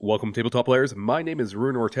Welcome, tabletop players. My name is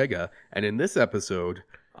Ruin Ortega, and in this episode,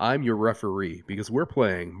 I'm your referee because we're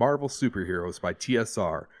playing Marvel Superheroes by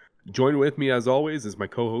TSR. Joined with me, as always, is my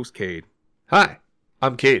co-host, Cade. Hi,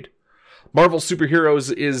 I'm Cade. Marvel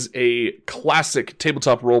Superheroes is a classic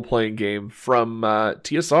tabletop role-playing game from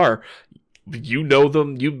TSR. You know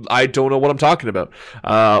them. I don't know what I'm talking about.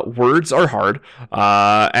 Words are hard,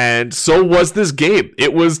 and so was this game.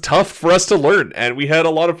 It was tough for us to learn, and we had a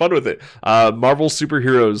lot of fun with it. Marvel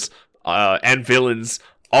Superheroes and villains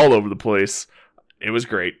all over the place. It was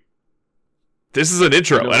great. This is an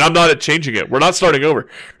intro, and I'm not changing it. We're not starting over.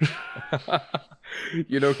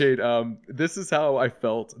 You know, Cade, this is how I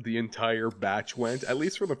felt the entire batch went, at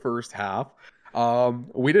least for the first half.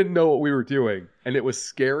 We didn't know what we were doing, and it was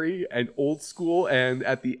scary and old school, and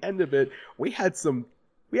at the end of it, we had some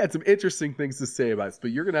interesting things to say about it,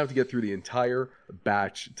 but you're going to have to get through the entire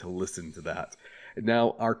batch to listen to that.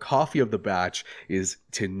 Now, our coffee of the batch is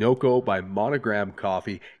Tinoco by Monogram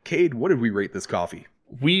Coffee. Cade, what did we rate this coffee?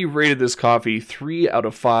 We rated this coffee 3 out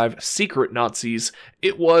of 5 secret Nazis.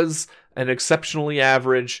 It was an exceptionally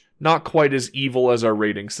average, not quite as evil as our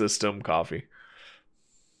rating system coffee.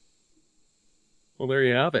 Well, there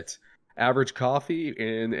you have it. Average coffee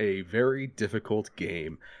in a very difficult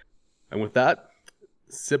game. And with that,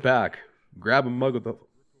 sit back, grab a mug of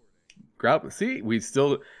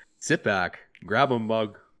sit back, grab a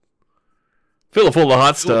mug. Fill it full of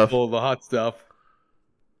hot stuff. Full of the hot stuff.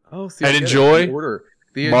 Oh, see, and enjoy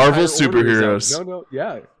the Marvel Superheroes. No,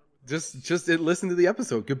 yeah. Just listen to the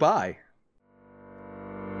episode. Goodbye.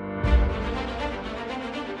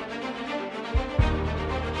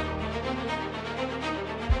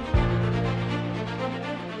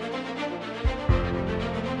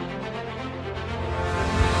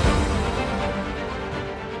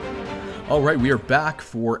 All right, we are back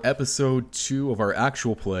for episode 2 of our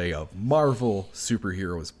actual play of Marvel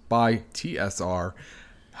Superheroes by TSR.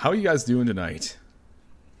 How are you guys doing tonight?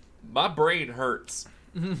 My brain hurts.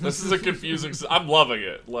 This is a confusing... I'm loving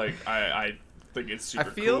it. Like, I think it's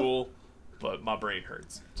super cool, but my brain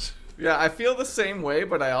hurts. Yeah, I feel the same way,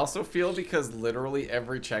 but I also feel because literally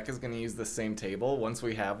every check is going to use the same table. Once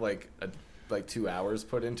we have, like 2 hours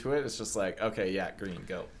put into it, it's just like, okay, yeah, green,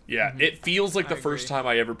 go. Yeah, it feels like the first time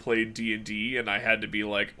I ever played D&D, and I had to be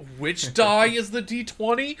like, which die is the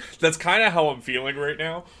D20? That's kind of how I'm feeling right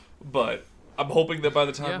now, but I'm hoping that by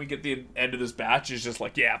the time we get the end of this batch, it's just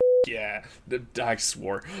like, yeah, I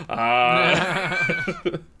swore.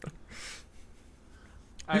 I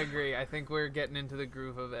agree. I think we're getting into the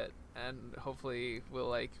groove of it, and hopefully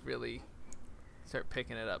we'll, really start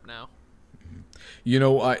picking it up now. You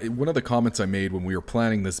know, one of the comments I made when we were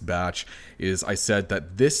planning this batch is I said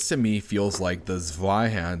that this to me feels like the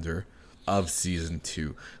Zweihander of season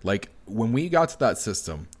 2. Like, when we got to that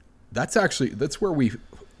system, that's where we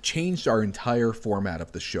changed our entire format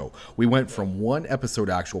of the show. We went from 1 episode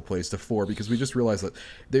actual plays to 4 because we just realized that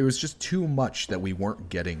there was just too much that we weren't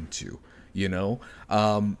getting to, you know?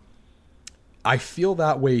 I feel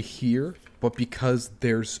that way here, but because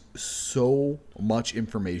there's so much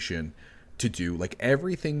information to do, like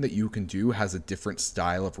everything that you can do has a different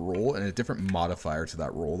style of roll and a different modifier to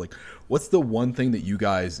that roll. Like, what's the one thing that you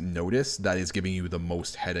guys notice that is giving you the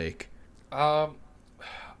most headache? I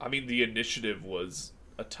mean, the initiative was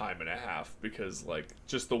a time and a half because, like,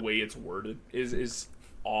 just the way it's worded is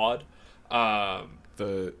odd.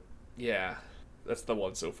 Yeah, that's the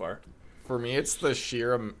one so far. For me, it's the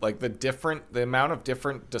sheer, like, the amount of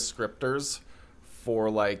different descriptors for,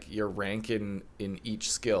 like, your rank in each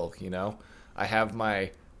skill, you know? I have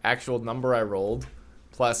my actual number I rolled,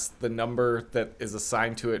 plus the number that is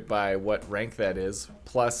assigned to it by what rank that is,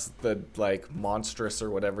 plus the, like, monstrous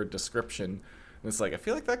or whatever description. And it's like, I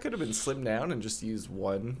feel like that could have been slimmed down and just use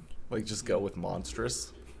one, like, just go with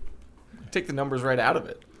monstrous. Take the numbers right out of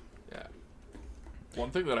it. Yeah.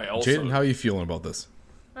 One thing that I also... Jaden, how are you feeling about this?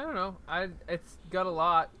 I don't know. It's got a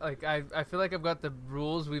lot. Like, I feel like I've got the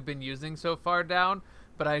rules we've been using so far down,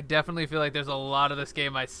 but I definitely feel like there's a lot of this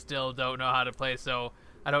game I still don't know how to play, so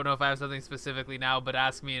I don't know if I have something specifically now, but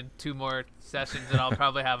ask me in 2 more sessions and I'll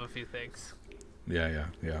probably have a few things. Yeah.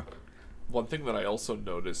 One thing that I also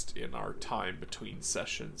noticed in our time between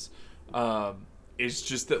sessions is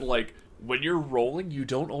just that, like, when you're rolling, you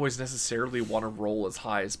don't always necessarily want to roll as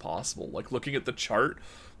high as possible. Like, looking at the chart,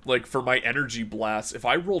 like, for my energy blast, if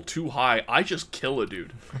I roll too high, I just kill a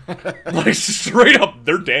dude. Like, straight up,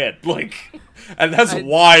 they're dead. Like, and that's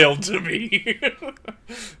wild to me.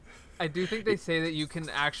 I do think they say that you can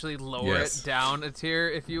actually lower it down a tier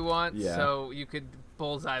if you want, so you could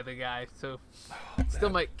bullseye the guy, so still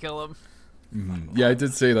might kill him. Yeah, I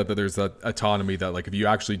did say that there's that autonomy that, like, if you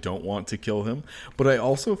actually don't want to kill him, but I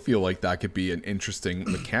also feel like that could be an interesting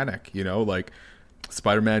mechanic, you know, like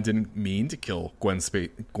Spider-Man didn't mean to kill Gwen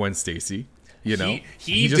Stacy, you know,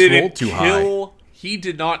 he just didn't rolled too high. He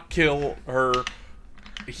did not kill her.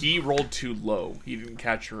 He rolled too low. He didn't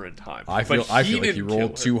catch her in time. I feel like he didn't rolled kill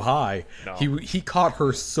too her. high. No. He caught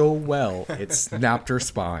her so well, it snapped her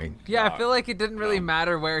spine. Yeah, I feel like it didn't really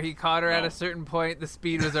matter where he caught her at No. a certain point. The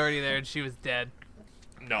speed was already there and she was dead.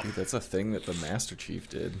 No. Dude, that's a thing that the Master Chief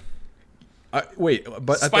did. Wait,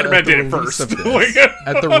 but Spider-Man did it release first. of this-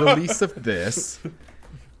 at the release of this,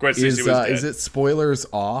 Gwen Stacy is was dead. is it spoilers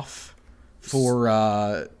off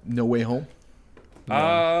for No Way Home?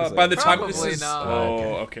 By the time this Probably is... not.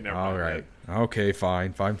 Oh, okay, never All mind. right. Okay,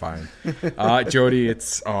 fine. Jody,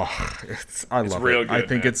 I love real it. I good,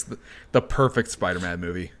 think man. it's the perfect Spider-Man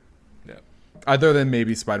movie. Yeah. Other than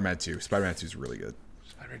maybe Spider-Man 2. Spider-Man 2 is really good.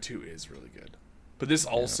 Spider-Man 2 is really good. But this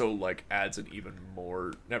also, like, adds an even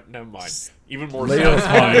more... Never mind. Even more... Layer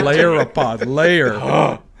satisfying upon layer to it. upon layer.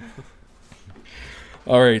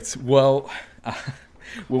 All right. Well...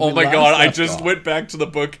 when Oh we my last god, I left just off- went back to the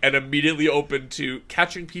book and immediately opened to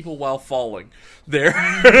catching people while falling. There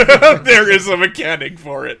there is a mechanic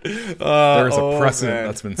for it. There is a precedent man.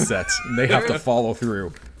 that's been set, and they have to follow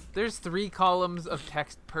through. There's 3 columns of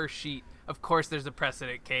text per sheet. Of course there's a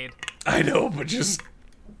precedent, Cade. I know, but just...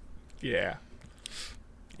 Yeah.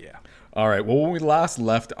 Yeah. All right. Well, when we last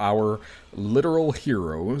left our literal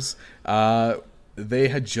heroes, they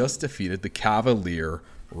had just defeated the Cavalier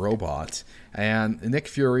robot, and Nick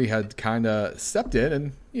Fury had kind of stepped in,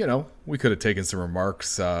 and you know, we could have taken some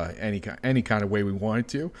remarks any kind of way we wanted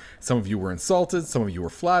to. Some of you were insulted, some of you were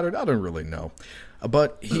flattered. I don't really know,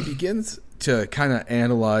 but he begins to kind of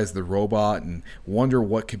analyze the robot and wonder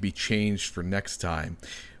what could be changed for next time,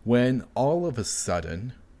 when all of a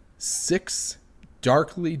sudden 6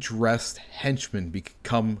 darkly dressed henchmen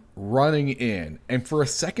come running in, and for a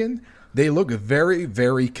second they look very,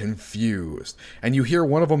 very confused, and you hear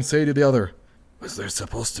one of them say to the other, "Was there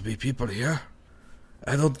supposed to be people here?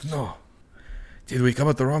 I don't know. Did we come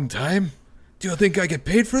at the wrong time? Do you think I get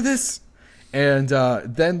paid for this?" And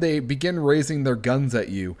then they begin raising their guns at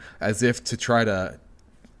you as if to try to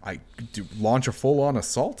launch a full-on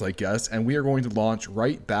assault, I guess, and we are going to launch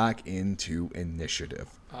right back into initiative.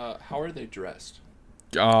 How are they dressed?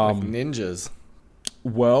 Like ninjas.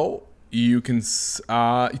 Well, you can...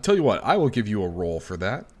 tell you what, I will give you a roll for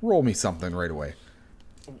that. Roll me something right away.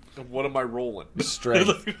 What am I rolling?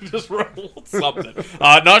 Strength. Just roll something.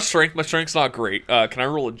 Not strength. My strength's not great. Can I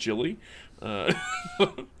roll agility?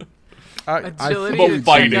 Agility about to check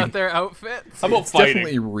fighting. out their outfits. How about It's fighting?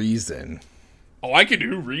 definitely reason. Oh, I can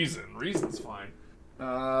do reason. Reason's fine.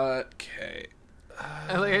 Okay.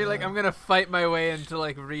 Like I'm gonna fight my way into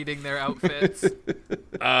like reading their outfits.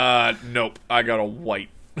 Nope. I got a white.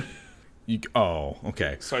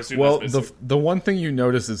 Okay. So I assume well, that's the missing. the one thing you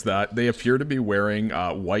notice is that they appear to be wearing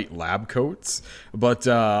white lab coats, but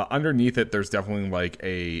underneath it, there's definitely like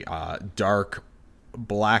a dark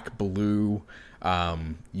black blue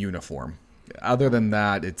uniform. Other than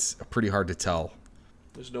that, it's pretty hard to tell.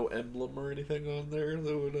 There's no emblem or anything on there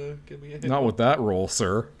that would give me a hint. Not with that roll,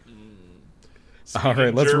 sir. Speaking All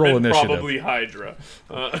right, let's roll German, initiative. Probably Hydra.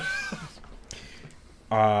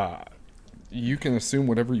 You can assume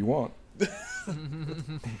whatever you want.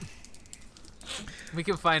 We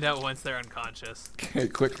can find out once they're unconscious. A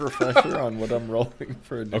quick refresher on what I'm rolling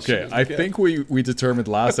for Okay, initiative. I think we determined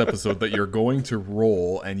last episode that you're going to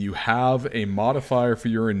roll, and you have a modifier for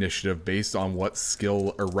your initiative based on what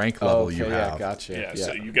skill or rank level you have. Yeah, gotcha. yeah,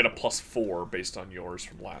 so you get a +4 based on yours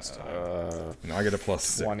from last time. Now I get a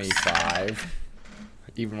 +6. 25.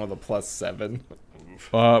 Even with a +7.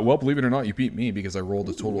 Well, believe it or not, you beat me because I rolled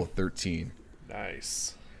a total of 13.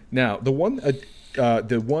 Nice. Now, the one,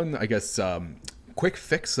 I guess, quick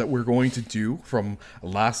fix that we're going to do from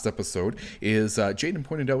last episode is Jaden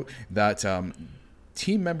pointed out that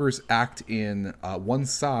team members act in one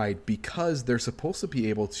side because they're supposed to be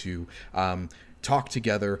able to talk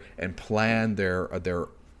together and plan their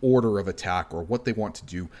order of attack or what they want to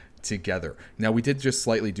do together. Now, we did just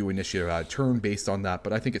slightly do initiative out of turn based on that,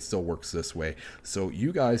 but I think it still works this way. So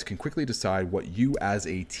you guys can quickly decide what you as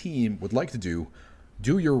a team would like to do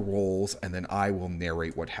your roles, and then I will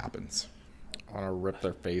narrate what happens. I want to rip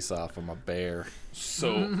their face off. I'm a bear.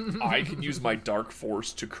 So I can use my dark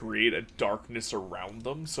force to create a darkness around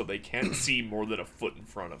them so they can't see more than a foot in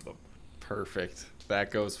front of them. Perfect.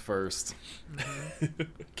 That goes first.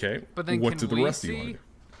 Okay. But then what can do the we rest of you want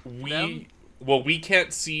see? to do? Them? We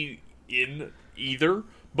can't see in either,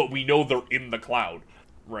 but we know they're in the cloud,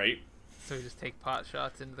 right? So we just take pot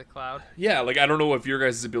shots into the cloud. Yeah, like I don't know if your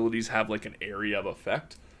guys' abilities have like an area of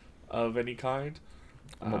effect of any kind.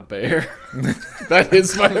 I'm a bear. That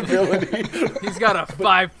is my ability. He's got a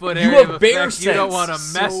 5-foot You area have of bear effect you don't sense, want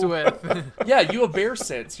to mess so- with. Yeah, you have bear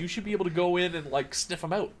sense. You should be able to go in and like sniff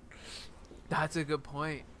them out, That's a good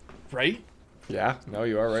point. right? Yeah, no,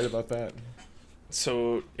 you are right about that.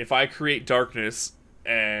 So if I create darkness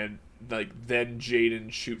and like then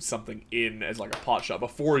Jaden shoots something in as like a pot shot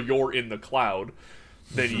before you're in the cloud,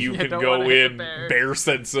 then you can don't go wanna hit in, the bear. bear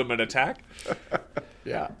sense them and attack.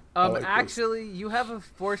 Yeah. I like this. Actually, you have a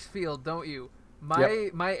force field, don't you?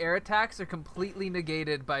 My air attacks are completely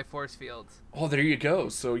negated by force fields. Oh, there you go.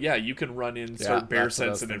 So yeah, you can run in, start bear that's what I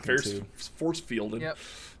was sense, and then thinking, force field. Yep.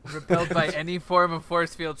 Repelled by any form of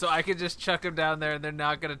force field, so I could just chuck them down there and they're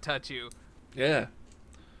not gonna touch you. Yeah.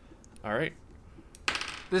 All right.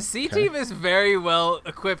 The C team is very well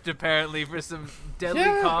equipped, apparently, for some deadly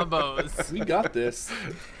combos. We got this.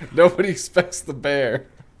 Nobody expects the bear.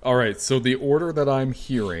 All right, so the order that I'm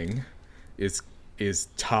hearing is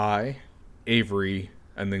Ty, Avery,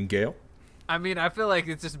 and then Gale. I mean, I feel like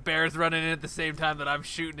it's just bears running in at the same time that I'm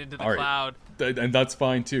shooting into the All right. cloud. And that's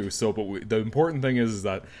fine too. So, but the important thing is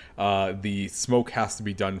that the smoke has to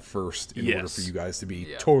be done first in order Yes. for you guys to be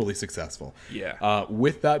Yeah. totally successful. Yeah.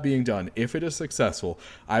 With that being done, if it is successful,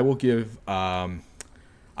 I will give. I'm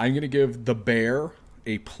going to give the bear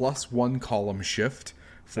a +1 column shift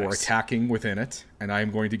for Nice. attacking within it, and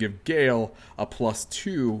I'm going to give Gale a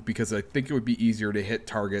 +2 because I think it would be easier to hit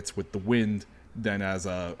targets with the wind than as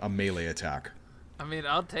a melee attack. I mean,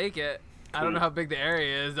 I'll take it. I don't know how big the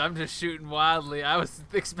area is. I'm just shooting wildly. I was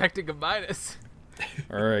expecting a minus.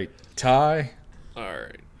 All right, Ty. All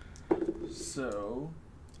right. So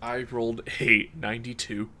I rolled a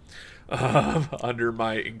 92 under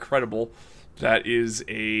my incredible. That is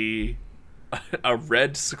a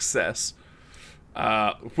red success,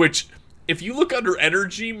 which if you look under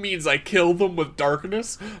energy means I kill them with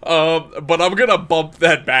darkness. But I'm gonna bump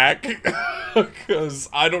that back because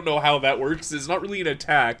I don't know how that works. It's not really an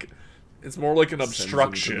attack. It's more like an Sends them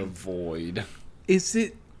obstruction. into the void. Is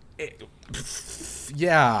it?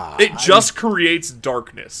 Yeah. It just creates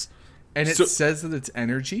darkness. And it so- says that it's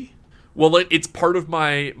energy? Well, it's part of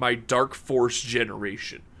my dark force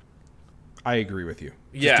generation. I agree with you.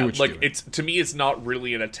 Just Yeah, do what you're like doing. it's to me, it's not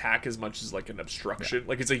really an attack as much as like an obstruction.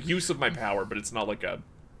 Like it's a use of my power, but it's not like a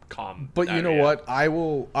calm. But you know what? I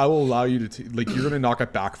will allow you to like you're gonna knock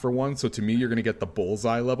it back for one. So to me, you're gonna get the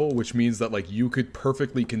bullseye level, which means that like you could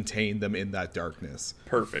perfectly contain them in that darkness.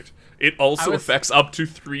 Perfect. It also was- affects up to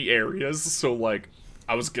 3 areas, so like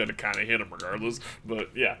I was gonna kind of hit them regardless. But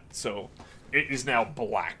yeah, so it is now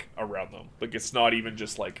black around them. Like it's not even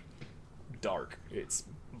just like dark; it's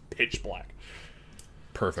pitch black.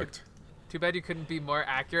 Perfect. Too bad you couldn't be more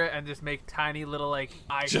accurate and just make tiny little like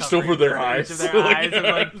eye Just coverings over their for eyes. each of their Like- eyes of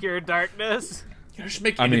like pure darkness. You just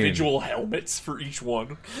make I mean- individual helmets for each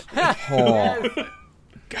one. Oh,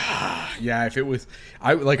 God. Yeah, if it was,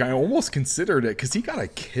 I almost considered it because he got a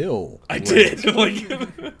kill. I did.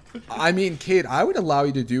 Like I mean, Kate, I would allow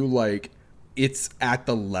you to do like it's at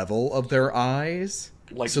the level of their eyes,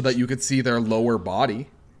 Like- so that you could see their lower body.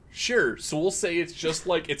 Sure. So we'll say it's just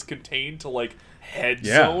like it's contained to like head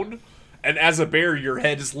Yeah. zone, and as a bear, your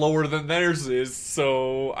head is lower than theirs is.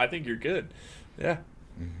 So I think you're good. Yeah.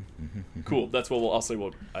 Cool. That's what I'll say.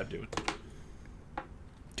 What I'm doing.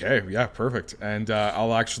 Okay, yeah, perfect. And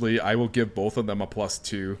I will give both of them a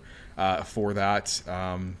 +2 for that,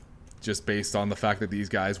 just based on the fact that these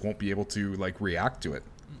guys won't be able to like react to it.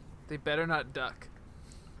 They better not duck.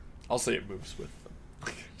 I'll say it moves with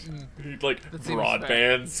them. Like That seems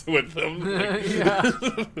broadbands with them. Like, Yeah.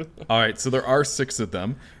 All right, so there are 6 of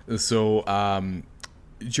them. So,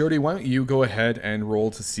 Jody, why don't you go ahead and roll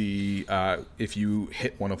to see if you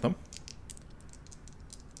hit one of them?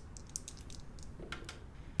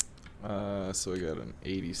 So we got an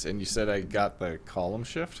 80. And you said I got the column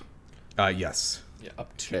shift? Yes. yeah,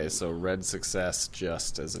 up to. Okay, so red success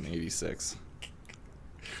just as an 86.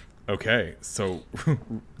 Okay, so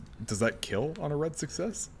does that kill on a red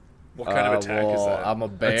success? What kind of attack is that? I'm a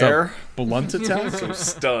That's bear. a blunt attack. So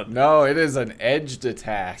stun. No, it is an edged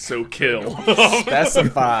attack. So kill.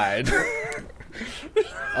 Specified.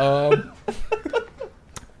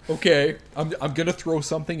 Okay, I'm gonna throw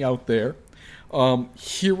something out there.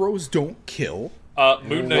 Heroes don't kill,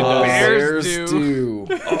 Moon Knight does. Bears Bears do.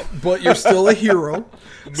 do. but you're still a hero.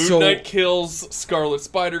 Moon Knight kills. Scarlet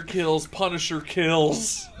Spider kills. Punisher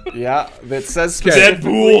kills. Yeah, that says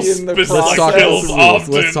Deadpool specifically in the specific Let's talk about kills the process. rules.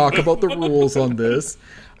 often. Let's talk about the rules on this.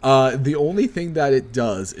 The only thing that it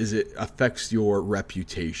does is it affects your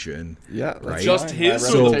reputation. Yeah, that's Right. Just fine. his My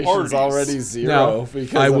or the reputation's party's? already zero Now,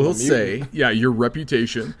 because I I'm a will mutant. say, yeah, your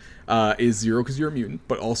reputation is 0 because you're a mutant,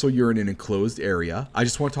 but also you're in an enclosed area. I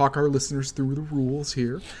just want to talk our listeners through the rules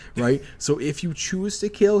here, right? So if you choose to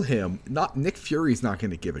kill him, not Nick Fury's not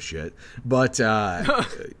going to give a shit, but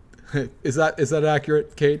is that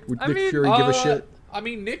accurate, Kate? Would Nick Fury give a shit? I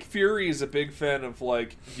mean, Nick Fury is a big fan of,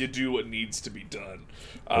 like, you do what needs to be done.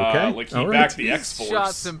 Okay, Like, he all right. backed the He's X-Force.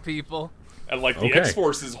 shot some people. And, like, the Okay.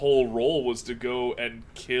 X-Force's whole role was to go and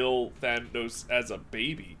kill Thanos as a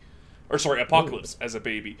baby. Or, sorry, Apocalypse as a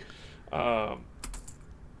baby. Yeah.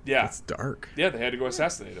 It's dark. Yeah, they had to go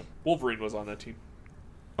assassinate him. Wolverine was on that team.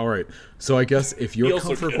 All right. So I guess if He you're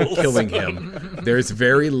also comfortable kills. killing him, there's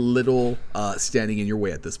very little standing in your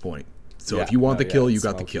way at this point. So Yeah, if you want the yeah, kill, you it's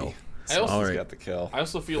got the smoky. kill. I also- All He's right. got the kill. I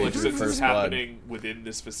also feel like They since drew this is first blood. happening within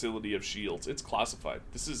this facility of S.H.I.E.L.D., it's classified.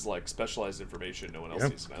 This is, like, specialized information no one else Yep.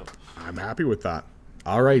 needs to know. I'm happy with that.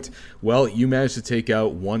 All right. Well, you managed to take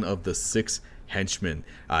out one of the 6 henchmen.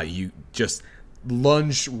 You just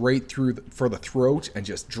lunge right through for the throat and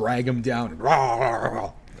just drag him down.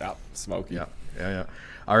 Yeah, smoky. Yeah.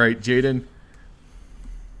 All right, Jaden.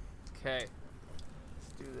 Okay.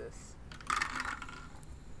 Let's do this.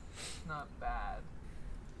 Not bad.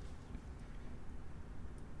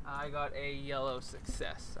 I got a yellow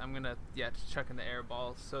success. I'm gonna, just chuck in the air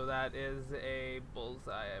ball. So that is a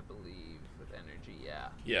bullseye, I believe, with energy. Yeah.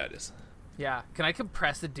 Yeah, it is. Yeah. Can I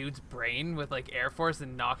compress a dude's brain with, like, Air Force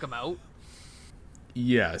and knock him out?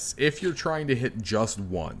 Yes, if you're trying to hit just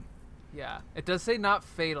one. Yeah. It does say not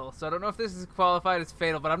fatal, so I don't know if this is qualified as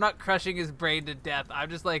fatal, but I'm not crushing his brain to death. I'm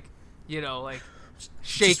just, like, shaking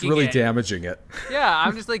Just really it. damaging it. Yeah,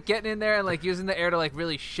 I'm just, like, getting in there and, like, using the air to, like,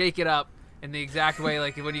 really shake it up in the exact way,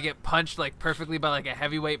 like, when you get punched, like, perfectly by, like, a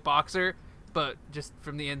heavyweight boxer, but just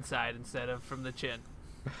from the inside instead of from the chin.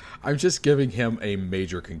 I'm just giving him a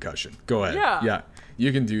major concussion. Go ahead. Yeah.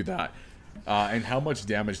 You can do that. And how much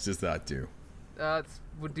damage does that do?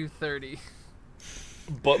 Would do 30.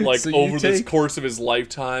 But, like, So you over this take- course of his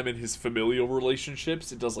lifetime and his familial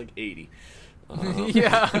relationships, it does, like, 80.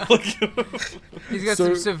 Yeah. Like, He's got So-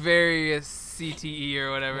 some severe CTE or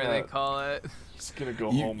whatever they Yeah. call it. just gonna go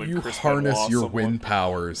You, home and you Chris harness Benoit your someone. wind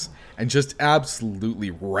powers and just absolutely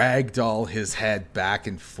ragdoll his head back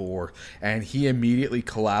and forth, and he immediately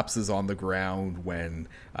collapses on the ground when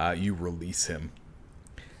you release him.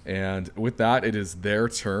 And with that, it is their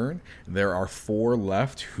turn. There are 4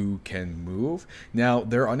 left who can move. Now,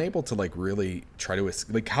 they're unable to, like, really try to...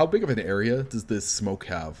 Like, how big of an area does this smoke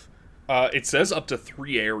have? It says up to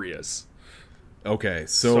 3 areas. Okay,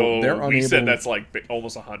 so they're unable... we said that's like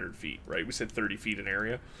almost 100 feet, right? We said 30 feet an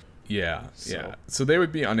area. Yeah. So they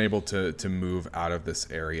would be unable to move out of this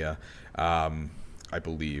area, I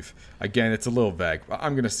believe. Again, it's a little vague.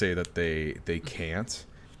 I'm going to say that they can't.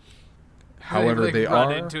 However, like, they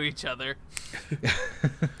run are into each other.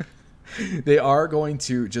 they are going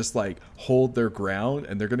to just, like, hold their ground,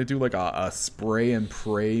 and they're going to do, like, a spray and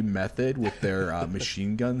pray method with their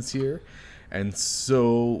machine guns here. And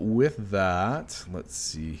so with that, let's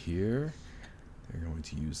see here. They're going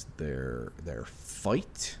to use their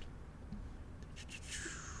fight.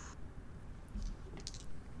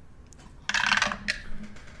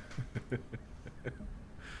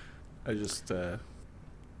 I just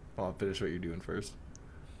I'll finish what you're doing first.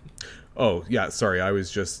 Oh, yeah, sorry. I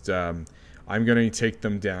was just I'm going to take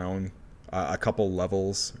them down a couple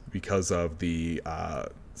levels because of the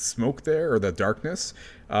smoke there, or the darkness.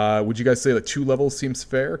 Would you guys say that 2 levels seems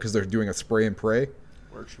fair because they're doing a spray and pray?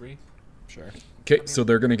 Works for me. Sure. Okay, so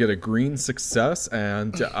they're going to get a green success,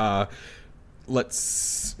 and let's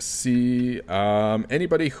see.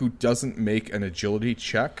 Anybody who doesn't make an agility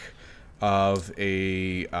check of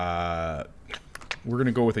a... we're going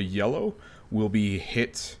to go with a yellow, will be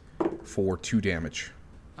hit for 2 damage.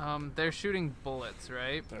 They're shooting bullets,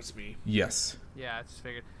 right? That's me. Yes. Yeah, I just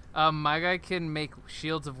figured. My guy can make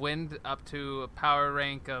shields of wind up to a power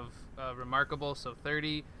rank of remarkable, so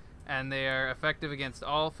 30, and they are effective against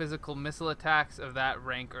all physical missile attacks of that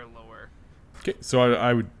rank or lower. Okay, so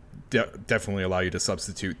I would definitely allow you to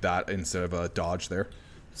substitute that instead of a dodge there.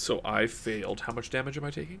 So I failed. How much damage am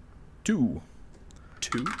I taking? 2.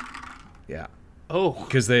 2? Yeah. Oh.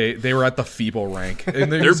 Because they were at the feeble rank.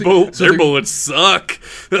 And Their bullets suck.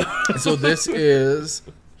 So this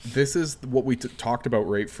is what we talked about,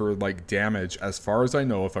 right? For, like, damage. As far as I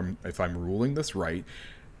know, if I'm ruling this right,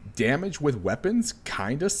 damage with weapons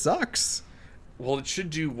kind of sucks. Well, it should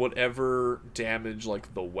do whatever damage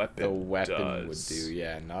like the weapon. The weapon does. would do,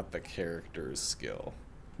 yeah, not the character's skill.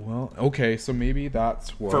 Well, okay, so maybe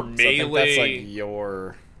that's what. For So I think that's melee, like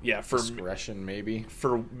your yeah, for discretion, maybe.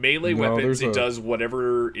 for melee No, weapons, there's it a- does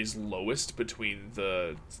whatever is lowest between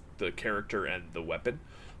the character and the weapon.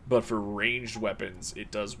 But for ranged weapons, it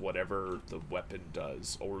does whatever the weapon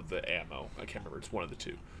does or the ammo. I can't remember. It's one of the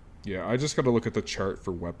two. Yeah, I just got to look at the chart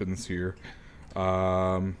for weapons here.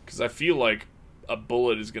 Because I feel like a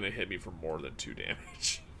bullet is going to hit me for more than 2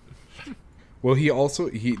 damage. Well,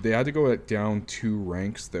 they had to go down 2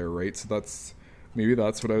 ranks there, right? So maybe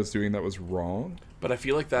that's what I was doing that was wrong. But I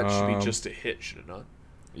feel like that should be just a hit, should it not?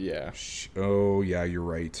 Yeah. Oh yeah, you're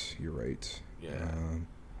right. Yeah.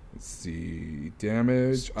 Let's see,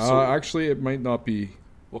 damage. So- Actually, it might not be.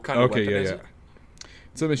 What kind of Okay, weapon yeah, is yeah.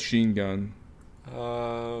 It's a machine gun.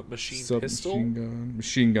 it? Machine pistol? Submachine gun.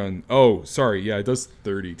 Machine gun. Oh, sorry. Yeah, it does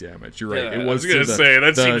 30 damage. You're right. Yeah, it I was was gonna to say,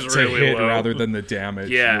 that seems to really hit low. rather than the damage.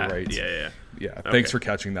 Yeah. You're right. Yeah. Yeah. Okay. Thanks for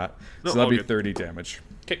catching that. No, So that'd all be good. 30 damage.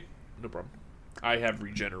 Okay, no problem. I have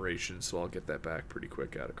regeneration, so I'll get that back pretty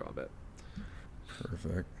quick out of combat.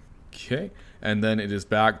 Perfect. Okay. And then it is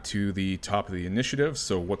back to the top of the initiative.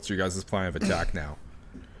 So what's your guys' plan of attack now?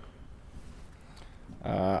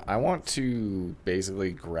 I want to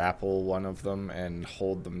basically grapple one of them and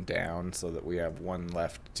hold them down so that we have one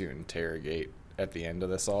left to interrogate at the end of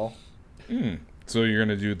this all. So you're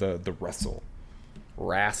going to do the wrestle.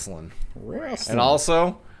 Wrestling. Wrestle. And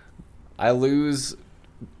also, I lose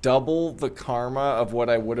double the karma of what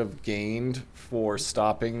I would have gained for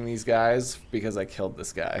stopping these guys because I killed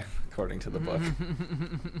this guy, according to the book.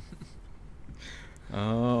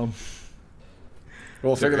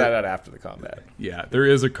 We'll figure that out after the combat. Yeah, there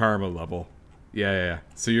is a karma level. Yeah.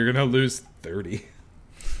 So you're going to lose 30.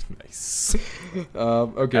 Nice.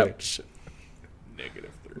 Okay. Ouch. -30.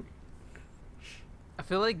 I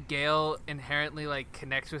feel like Gale inherently like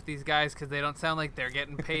connects with these guys because they don't sound like they're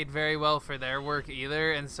getting paid very well for their work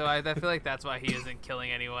either, and so I feel like that's why he isn't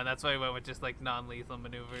killing anyone. That's why he went with just like non-lethal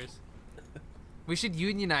maneuvers. We should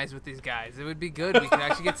unionize with these guys. It would be good. We could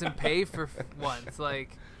actually get some pay for once.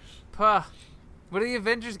 Like, what do the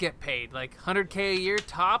Avengers get paid? Like 100K a year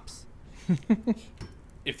tops?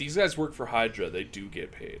 If these guys work for Hydra, they do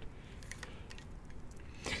get paid.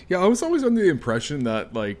 Yeah, I was always under the impression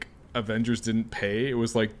that like Avengers didn't pay. It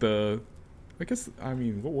was like I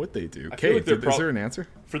mean, what would they do? I feel Okay, like they're is there an answer?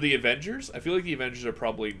 For the Avengers, I feel like the Avengers are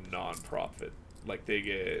probably non-profit. Like they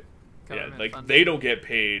get, Government like funded. they don't get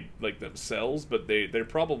paid like themselves, but they're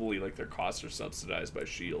probably like their costs are subsidized by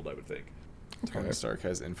Shield. I would think. Tony Stark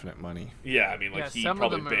has infinite money. Yeah, I mean, like Yeah, he some of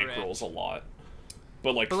probably them are bankrolls a lot.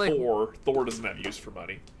 But like like- Thor doesn't have use for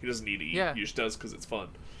money. He doesn't need to eat. Yeah. He just does because it's fun.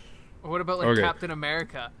 Or what about like Okay. Captain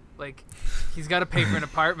America? Like, he's got to pay for an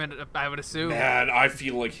apartment, I would assume. Man, I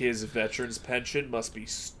feel like his veterans pension must be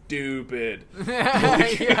stupid.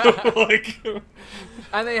 Yeah. Like,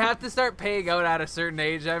 And they have to start paying out at a certain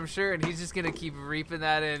age, I'm sure, and he's just gonna keep reaping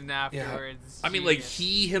that in afterwards. I mean, like Genius.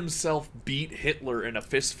 he himself beat Hitler in a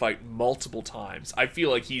fist fight multiple times. I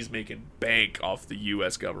feel like he's making bank off the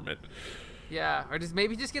U.S. government. Yeah, or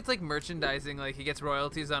maybe just gets like merchandising, like he gets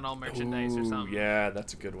royalties on all merchandise or Ooh, something. yeah,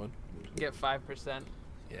 that's a good one. Get 5%,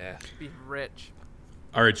 Yeah. be rich.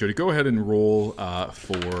 All right, Jody, go ahead and roll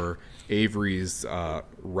for Avery's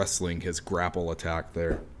wrestling, his grapple attack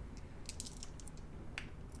there.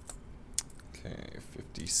 Okay,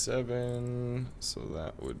 57. So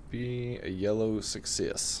that would be a yellow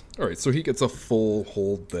success. All right, so he gets a full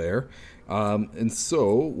hold there. And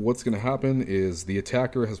so what's going to happen is the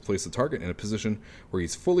attacker has placed the target in a position where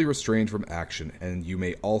he's fully restrained from action, and you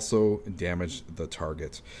may also damage the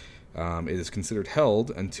target. It is considered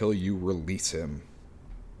held until you release him.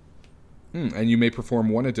 And you may perform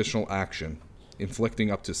one additional action,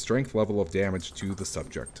 inflicting up to strength level of damage to the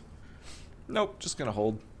subject. Nope, just gonna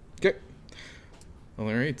hold. Okay. All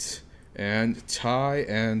right. And Ty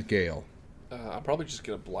and Gale. I'm probably just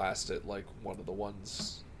gonna blast it like one of the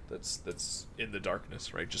ones that's in the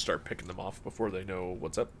darkness, right? Just start picking them off before they know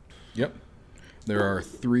what's up. Yep. There are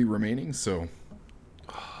 3 remaining, so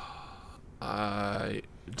I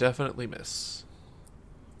definitely miss.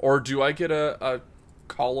 Or do I get a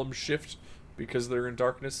column shift because they're in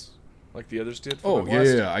darkness, like the others did? For my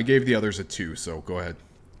blast? I gave the others a 2, so go ahead.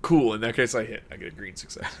 Cool. In that case, I hit. I get a green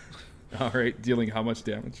success. All right, dealing how much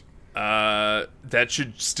damage? That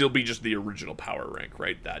should still be just the original power rank,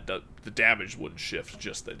 right? The damage wouldn't shift,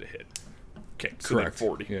 just the hit. Okay, so then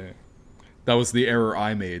 40. Yeah. That was the error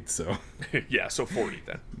I made, so. Yeah, so 40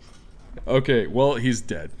 then. Okay, well, he's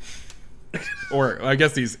dead. Or I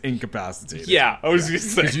guess he's incapacitated. Yeah, I was gonna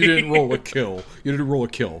say. Because you didn't roll a kill. You didn't roll a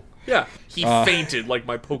kill. Yeah, he fainted like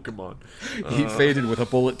my Pokemon. He faded with a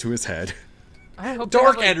bullet to his head. I hope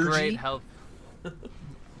Dark they have, like, energy. great health.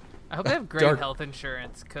 I hope they have great Dark- health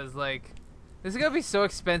insurance, because, like, this is going to be so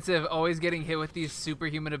expensive always getting hit with these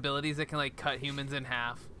superhuman abilities that can, like, cut humans in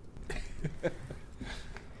half.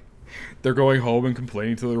 They're going home and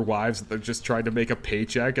complaining to their wives that they're just trying to make a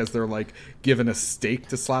paycheck as they're like given a steak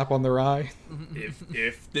to slap on their eye.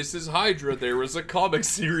 If this is Hydra, there was a comic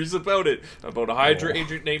series about it, about a Hydra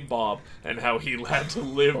agent named Bob and how he had to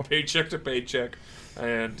live paycheck to paycheck,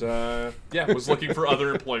 and was looking for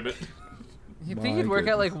other employment. You think he'd work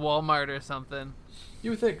at, like, Walmart or something?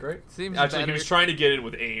 You would think, right? Seems Actually, better. he was trying to get in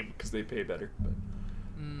with AIM because they pay better. But.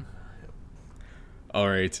 All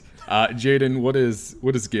right, Jaden, what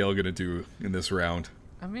is Gale gonna do in this round?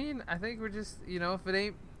 I mean, I think we're just, if it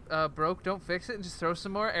ain't broke, don't fix it, and just throw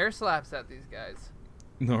some more air slaps at these guys.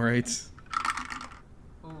 All right.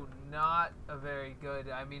 Ooh, not a very good.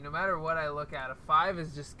 I mean, no matter what I look at, a 5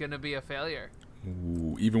 is just gonna be a failure.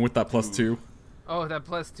 Ooh, even with that +2. Oh, that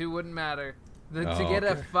 +2 wouldn't matter. To Oh, get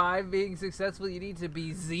a okay. 5 being successful, you need to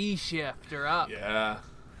be Z shift or up. Yeah.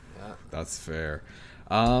 That's fair.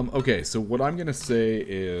 Okay, so what I'm gonna say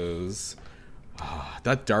is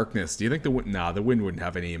that darkness. Do you think the wind wouldn't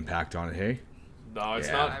have any impact on it? Hey. No, it's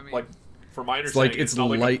Yeah. not I mean- like. From my It's like- understanding, it's it's not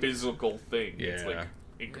like light- a physical thing. It's Yeah. like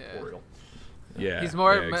incorporeal. Yeah. He's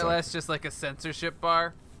more yeah, or exactly. less just like a censorship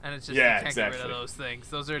bar, and it's just Yeah, you can't get rid exactly. of those things.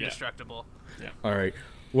 Those are Yeah. indestructible. All right.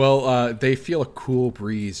 Well, they feel a cool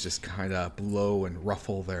breeze just kind of blow and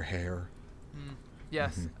ruffle their hair.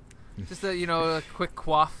 Yes. Mm-hmm. Just a quick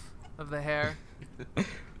quaff of the hair.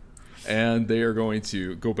 And they are going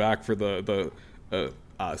to go back for the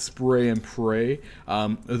spray and pray.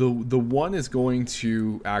 The one is going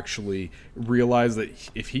to actually realize that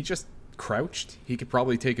if he just crouched, he could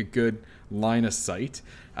probably take a good line of sight.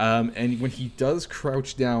 And when he does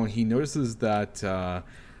crouch down, he notices that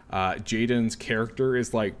Jaden's character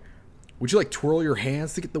is like, would you like twirl your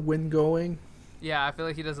hands to get the wind going? Yeah, I feel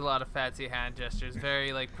like he does a lot of fancy hand gestures.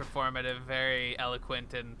 Very, like, performative, very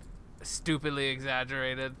eloquent, and stupidly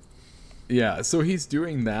exaggerated. Yeah, so he's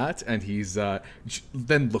doing that, and he's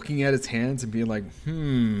then looking at his hands and being like,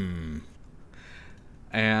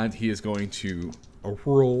 and he is going to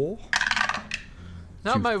roll.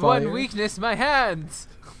 Not To my fire. one weakness, my hands.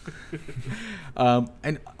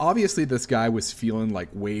 And obviously this guy was feeling like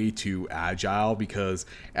way too agile because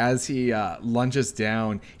as he lunges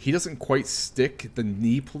down, he doesn't quite stick the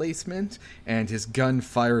knee placement, and his gun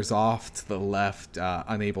fires off to the left,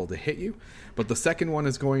 unable to hit you. But the second one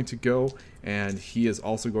is going to go, and he is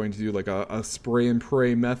also going to do like a spray and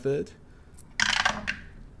pray method.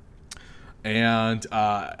 And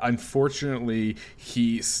unfortunately,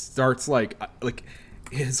 he starts like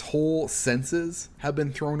his whole senses have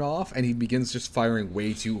been thrown off, and he begins just firing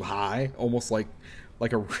way too high, almost like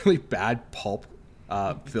a really bad pulp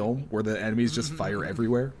film where the enemies just fire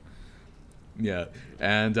everywhere. Yeah,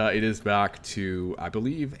 and it is back to, I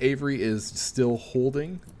believe Avery is still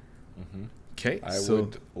holding. Okay, I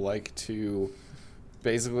would like to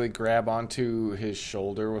basically grab onto his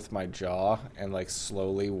shoulder with my jaw and like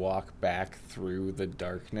slowly walk back through the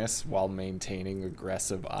darkness while maintaining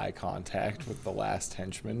aggressive eye contact with the last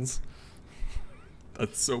henchman's.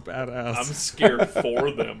 That's so badass. I'm scared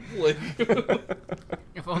for them. Like,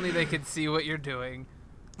 If only they could see what you're doing.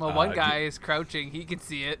 Well, one guy is crouching. He can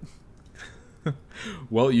see it.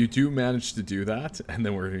 Well, you do manage to do that, and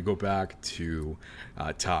then we're going to go back to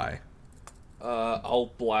Ty.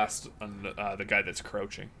 I'll blast on the guy that's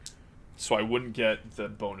crouching, so I wouldn't get the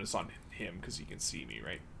bonus on him because he can see me,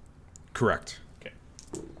 right? Correct. Okay.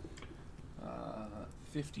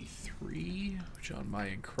 53, which on my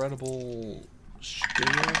incredible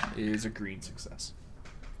scale is a green success.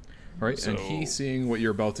 All right, and So- he, seeing what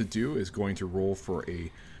you're about to do, is going to roll for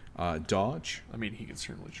a dodge. I mean, he can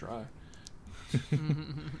certainly try.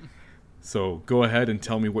 So go ahead and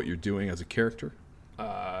tell me what you're doing as a character.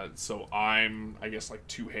 So I'm, I guess, like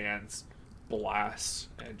two hands, blast,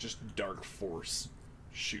 and just dark force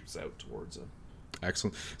shoots out towards him.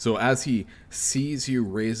 Excellent. So as he sees you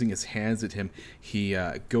raising his hands at him, he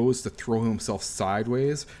goes to throw himself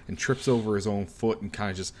sideways and trips over his own foot and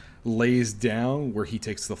kind of just lays down, where he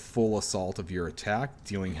takes the full assault of your attack,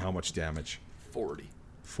 dealing how much damage? 40.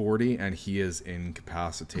 40, and he is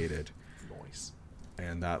incapacitated. Nice.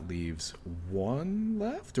 And that leaves one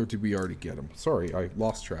left, or did we already get him? Sorry, I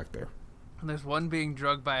lost track there. And there's one being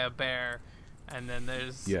drugged by a bear, and then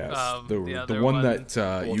there's Yes, the the other one that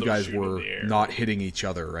that you was guys shooting in were the air. not hitting each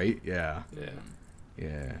other, right? Yeah, Yeah.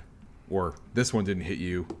 yeah. Or this one didn't hit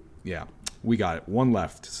you. Yeah, we got it. One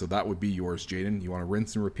left, so that would be yours, Jaden. You want to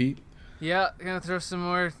rinse and repeat? Yeah, gonna throw some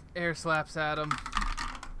more air slaps at him.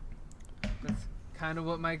 That's kind of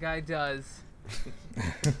what my guy does.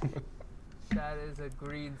 That is a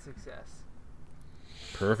green success.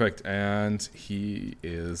 Perfect. And he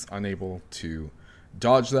is unable to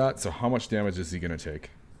dodge that. So how much damage is he going to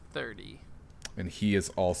take? 30. And he is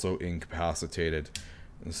also incapacitated.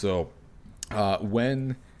 And so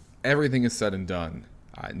when everything is said and done,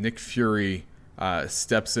 Nick Fury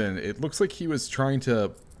steps in. It looks like he was trying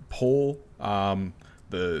to pull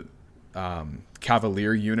the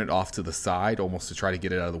Cavalier unit off to the side, almost to try to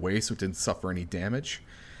get it out of the way so it didn't suffer any damage.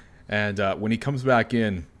 And when he comes back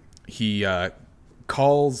in, he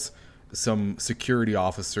calls some security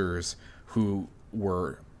officers who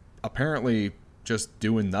were apparently just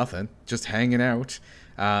doing nothing, just hanging out.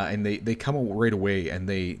 And they come right away, and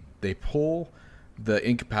they pull the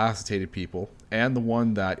incapacitated people and the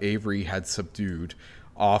one that Avery had subdued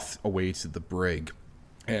off away to the brig.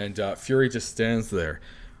 And Fury just stands there,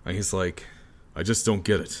 and he's like, I just don't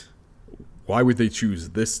get it. Why would they choose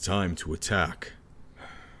this time to attack?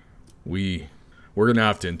 We're going to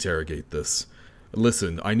have to interrogate this.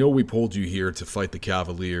 Listen, I know we pulled you here to fight the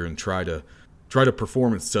Cavalier and try to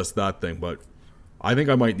performance test that thing, but I think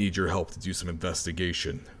I might need your help to do some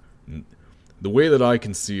investigation. The way that I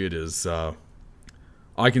can see it is,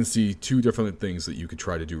 I can see two different things that you could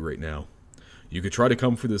try to do right now. You could try to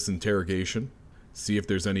come for this interrogation, see if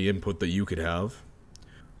there's any input that you could have.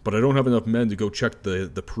 But I don't have enough men to go check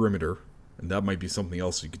the perimeter, and that might be something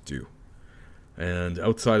else you could do. And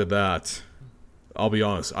outside of that, I'll be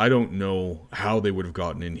honest, I don't know how they would have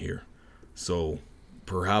gotten in here. So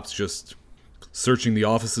perhaps just searching the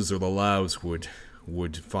offices or the labs would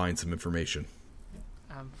find some information.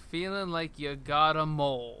 I'm feeling like you got a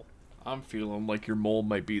mole. I'm feeling like your mole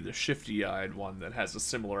might be the shifty-eyed one that has a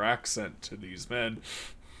similar accent to these men.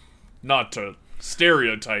 Not to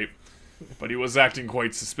stereotype, but he was acting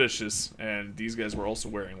quite suspicious, and these guys were also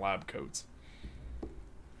wearing lab coats.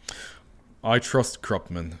 I trust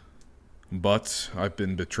Krupman, but I've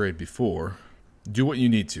been betrayed before. Do what you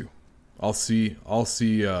need to. I'll see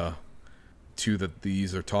to that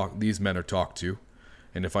these men are talked to,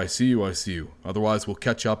 and if I see you, I see you. Otherwise, we'll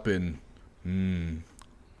catch up in,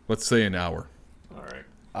 let's say an hour. All right.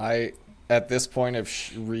 I, at this point, have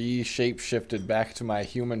shape-shifted back to my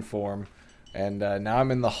human form, and now I'm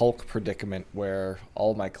in the Hulk predicament where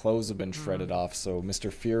all my clothes have been shredded off. So,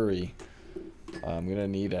 Mr. Fury, I'm gonna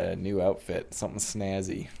need a new outfit, something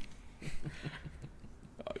snazzy.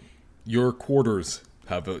 Your quarters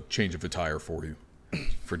have a change of attire for you,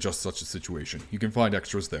 for just such a situation. You can find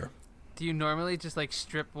extras there. Do you normally just like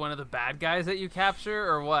strip one of the bad guys that you capture,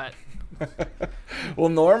 or what? Well,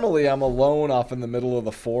 normally I'm alone off in the middle of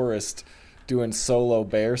the forest doing solo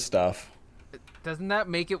bear stuff. Doesn't that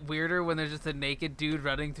make it weirder when there's just a naked dude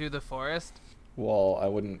running through the forest? Well, I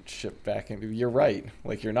wouldn't ship back into... You're right.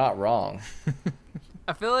 Like, you're not wrong.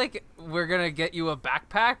 I feel like we're going to get you a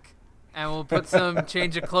backpack, and we'll put some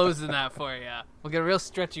change of clothes in that for you. We'll get a real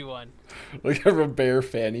stretchy one. Like a bear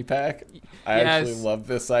fanny pack? I actually Yes. love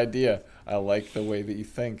this idea. I like the way that you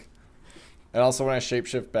think. And also, when I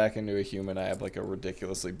shapeshift back into a human, I have, like, a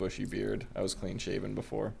ridiculously bushy beard. I was clean-shaven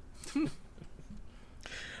before.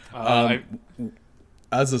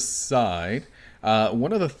 As a side,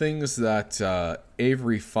 one of the things that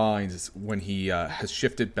Avery finds when he has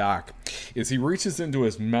shifted back is he reaches into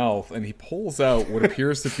his mouth and he pulls out what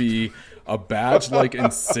appears to be a badge-like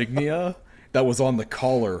insignia that was on the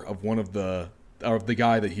collar of one of the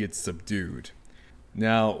guy that he had subdued.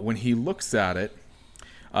 Now, when he looks at it,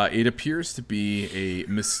 it appears to be a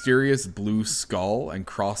mysterious blue skull and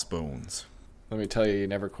crossbones. Let me tell you, you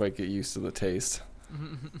never quite get used to the taste.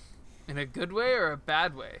 In a good way or a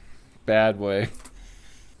bad way? Bad way.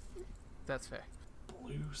 That's fair.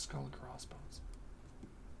 Blue skull and crossbones.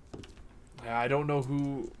 Yeah, I don't know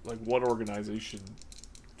what organization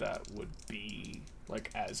that would be, like,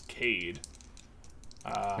 as Cade.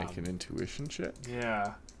 Make an intuition check.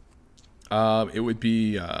 Yeah. It would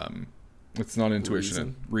be, it's not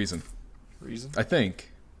intuition, reason. Reason? I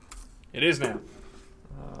think. It is now.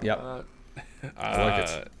 Yep. I like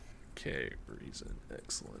it. Okay, reason.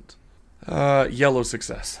 Excellent. Yellow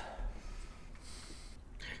success.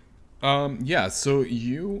 Yeah, so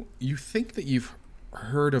you think that you've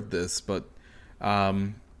heard of this, but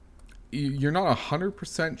you're not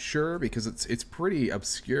 100% sure because it's pretty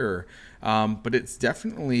obscure, but it's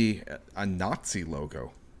definitely a Nazi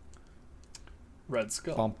logo. Red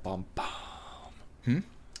Skull. Bum, bum, bum.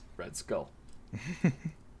 Red Skull.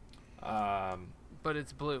 But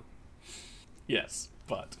it's blue. Yes,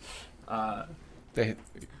 but They,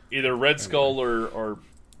 either Red Skull or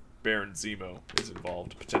Baron Zemo is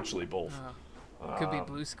involved, potentially both. Could be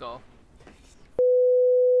Blue Skull.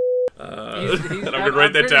 And I'm gonna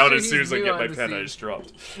write that down as soon as I get my pen. I just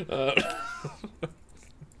dropped.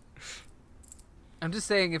 I'm just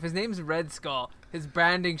saying, if his name's Red Skull, his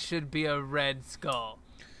branding should be a red skull.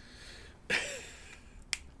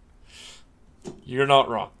 You're not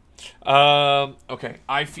wrong. Okay,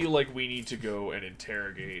 I feel like we need to go and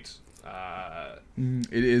interrogate.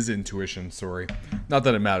 It is intuition, sorry. Not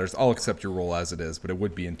that it matters. I'll accept your role as it is, but it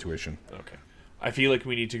would be intuition. Okay, I feel like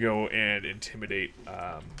we need to go and intimidate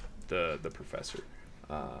the professor.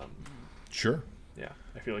 Sure. Yeah,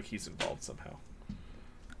 I feel like he's involved somehow.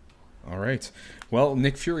 All right. Well,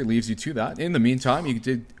 Nick Fury leaves you to that. In the meantime, you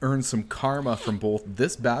did earn some karma from both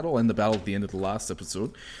this battle and the battle at the end of the last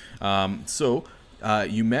episode. So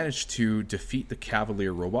you managed to defeat the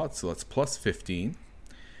Cavalier robot, so that's plus 15.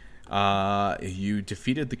 You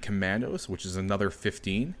defeated the Commandos, which is another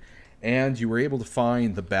 15. And you were able to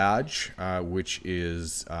find the badge, which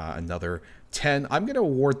is another 10. I'm going to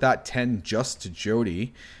award that 10 just to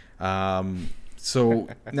Jody. So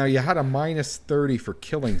now you had a minus 30 for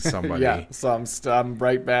killing somebody. Yeah, so I'm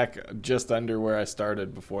right back just under where I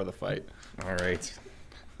started before the fight. All right.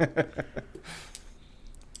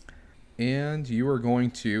 And you are going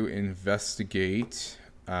to investigate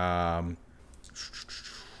Corruptman,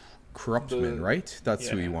 right? That's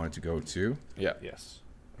who you wanted to go to. Yeah. Yes.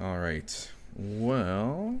 All right.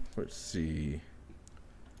 Well, let's see.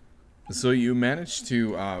 So you managed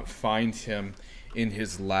to find him in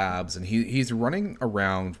his labs, and he's running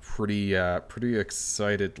around pretty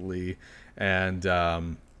excitedly, and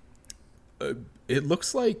it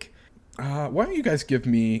looks like. Why don't you guys give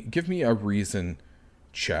me a reason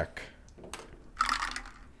check?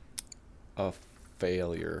 A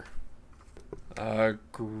failure.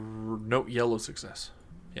 No, yellow success.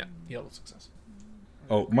 Yeah, yellow success.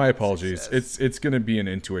 Oh, my apologies. It's going to be an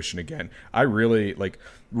intuition again. I really like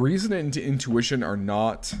reason and intuition are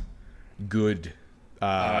not good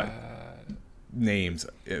names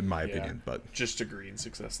in my opinion, but just a green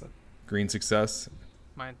success then. Green success.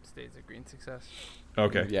 Mine stays a green success.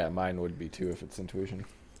 Okay. Yeah, mine would be too if it's intuition.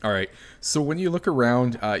 All right. So when you look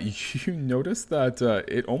around, you notice that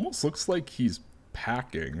it almost looks like he's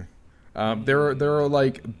packing. There are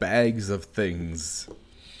like bags of things.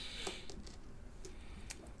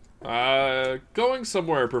 Going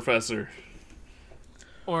somewhere, Professor.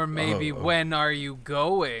 Or maybe when are you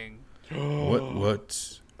going?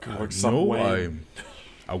 What? Going No, somewhere.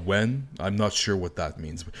 when? I'm not sure what that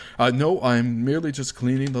means. No, I'm merely just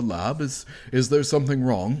cleaning the lab. Is there something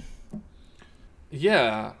wrong?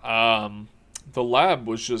 Yeah, the lab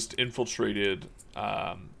was just infiltrated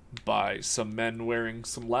by some men wearing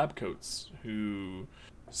some lab coats who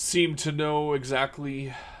seemed to know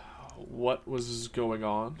exactly what was going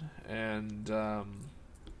on, and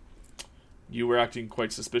you were acting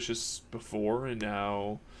quite suspicious before, and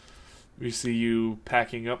now we see you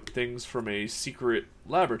packing up things from a secret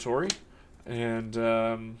laboratory, and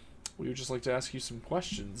we would just like to ask you some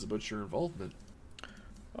questions about your involvement.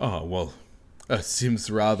 Oh, well, it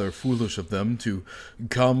seems rather foolish of them to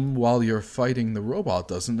come while you're fighting the robot,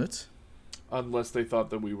 doesn't it? Unless they thought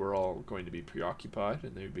that we were all going to be preoccupied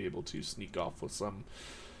and they'd be able to sneak off with some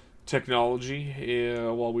technology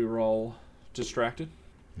while we were all distracted.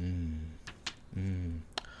 And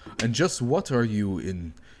just what are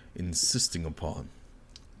you insisting upon?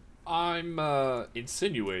 I'm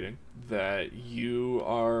insinuating that you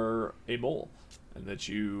are a mole and that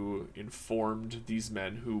you informed these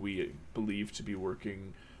men who we believe to be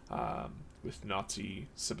working with Nazi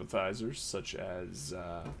sympathizers such as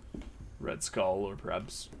Red Skull or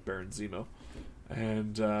perhaps Baron Zemo.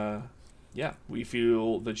 And yeah, we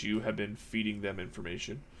feel that you have been feeding them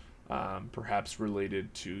information, perhaps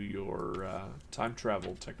related to your time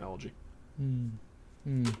travel technology.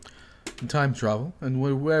 Time travel? And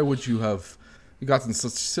where would you have gotten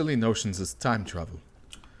such silly notions as time travel?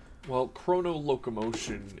 Well,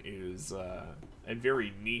 chronolocomotion is a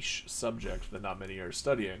very niche subject that not many are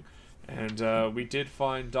studying. And we did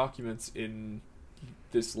find documents in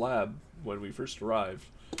this lab when we first arrived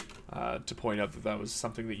to point out that that was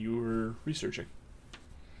something that you were researching.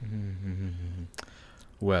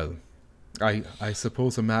 Well, I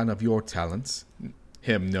suppose a man of your talents,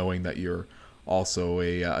 him knowing that you're also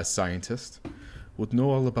a scientist, would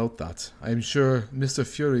know all about that. I'm sure Mr.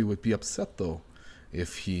 Fury would be upset, though,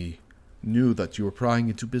 if he knew that you were prying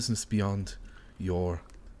into business beyond your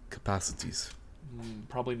capacities.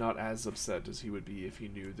 Probably not as upset as he would be if he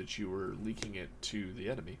knew that you were leaking it to the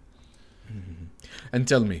enemy. And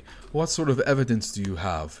tell me, what sort of evidence do you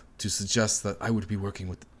have to suggest that I would be working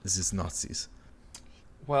with these Nazis?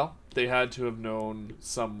 Well, they had to have known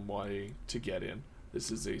some way to get in. This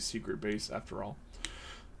is a secret base, after all.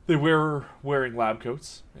 They were wearing lab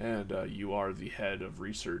coats, and you are the head of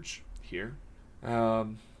research here.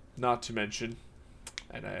 Not to mention,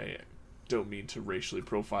 and I don't mean to racially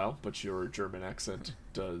profile, but your German accent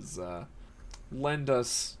does lend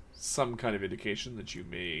us some kind of indication that you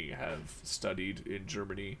may have studied in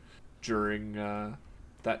Germany during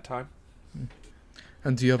that time.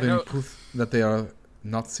 And do you have any proof that they are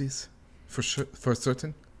Nazis for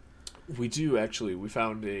certain? We do, actually. We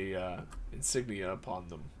found a insignia upon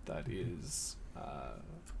them that is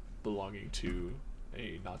belonging to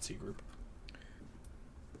a Nazi group.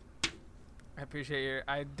 I appreciate your.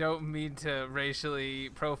 I don't mean to racially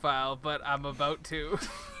profile, but I'm about to.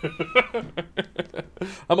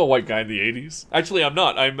 I'm a white guy in the 80s. Actually, I'm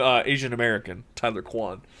not. I'm Asian American. Tyler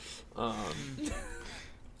Kwan. All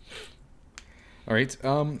right.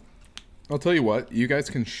 I'll tell you what. You guys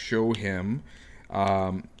can show him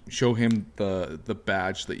the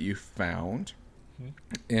badge that you found,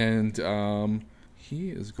 and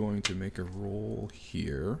he is going to make a roll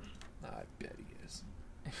here. I bet he is.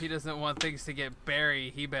 If he doesn't want things to get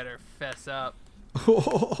buried, he better fess up.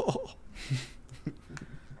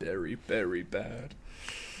 Very, very bad.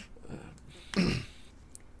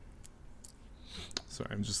 Sorry,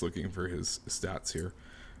 I'm just looking for his stats here.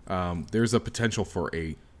 There's a potential for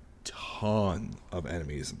a ton of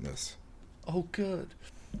enemies in this. Oh, good.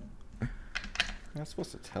 You're not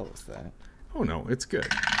supposed to tell us that. Oh no, it's good.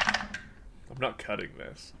 I'm not cutting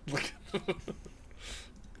this.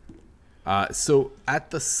 So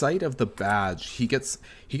at the sight of the badge, he gets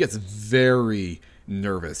very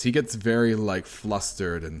nervous. He gets very like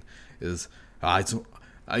flustered and is I do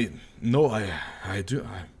not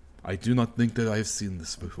think that I've seen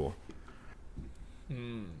this before.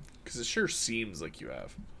 Because it sure seems like you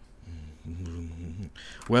have.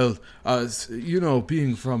 Well,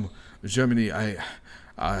 being from Germany,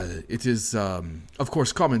 it is of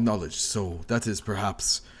course common knowledge. So that is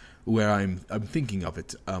perhaps where I'm thinking of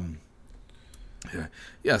it.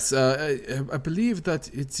 Yes, I believe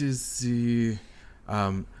that it is the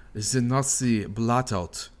Nazi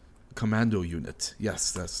Blackout Commando Unit.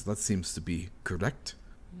 Yes, that seems to be correct.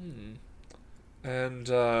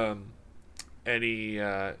 And any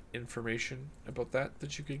information about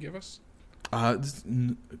that you could give us?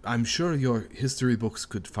 I'm sure your history books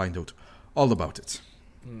could find out all about it.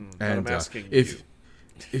 I'm asking if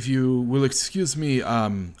you will excuse me,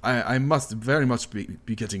 I must very much be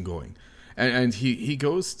getting going. And he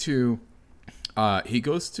goes to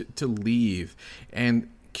leave, and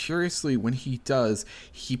curiously, when he does,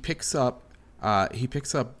 he picks up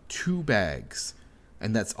 2 bags,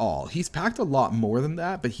 and that's all. He's packed a lot more than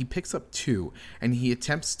that, but he picks up 2, and he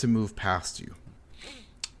attempts to move past you.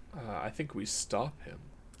 I think we stop him.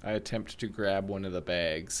 I attempt to grab one of the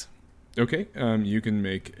bags. Okay, you can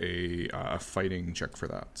make a fighting check for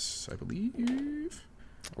that, I believe.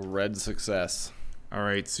 Red success. All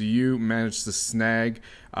right, so you managed to snag.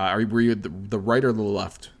 Were you the right or the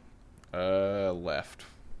left? Left.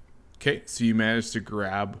 Okay, so you managed to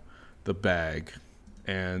grab the bag,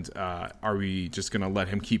 and are we just gonna let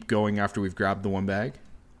him keep going after we've grabbed the one bag?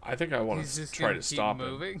 I think I want He's to just try gonna to keep stop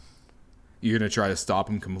moving. him. You're gonna try to stop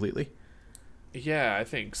him completely? Yeah, I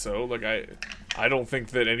think so. Like I don't think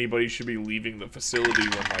that anybody should be leaving the facility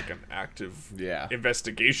when like an active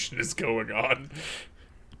investigation is going on.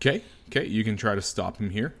 Okay, you can try to stop him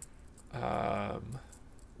here.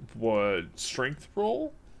 What strength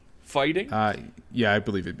roll? Fighting? Yeah, I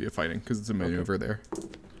believe it'd be a fighting because it's a maneuver there.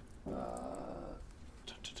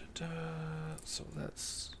 So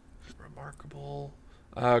that's remarkable.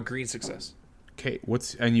 Green success. Okay,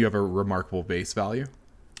 and you have a remarkable base value.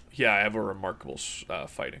 Yeah, I have a remarkable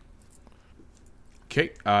fighting.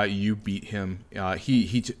 Okay, you beat him.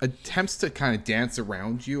 He attempts to kind of dance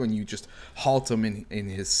around you, and you just halt him in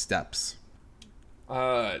his steps.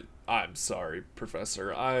 I'm sorry,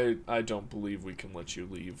 Professor. I don't believe we can let you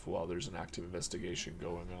leave while there's an active investigation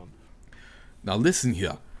going on. Now listen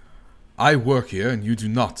here. I work here, and you do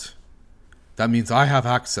not. That means I have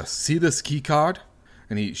access. See this key card?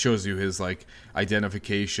 And he shows you his like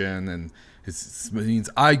identification, and it means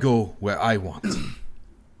I go where I want.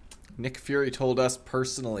 Nick Fury told us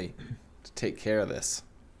personally to take care of this.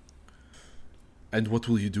 And what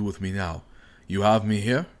will you do with me now? You have me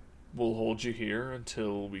here? We'll hold you here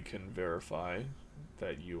until we can verify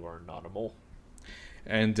that you are not a mole.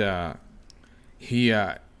 And he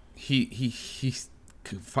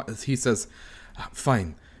says,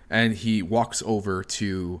 fine. And he walks over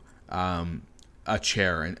to a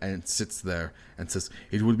chair and sits there and says,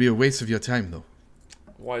 it would be a waste of your time, though.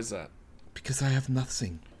 Why is that? Because I have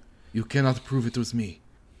nothing. You cannot prove it was me.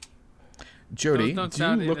 Jody, Don't do you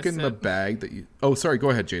sound look in the innocent. bag that you... Oh, sorry, go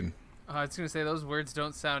ahead, Jaden. I was gonna say those words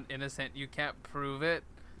don't sound innocent. You can't prove it.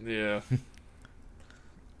 Yeah.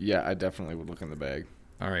 Yeah, I definitely would look in the bag.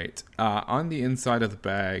 All right. On the inside of the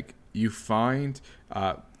bag, you find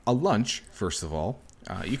a lunch, first of all.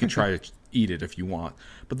 You can try to eat it if you want.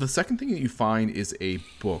 But the second thing that you find is a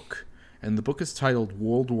book. And the book is titled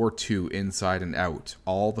World War II Inside and Out.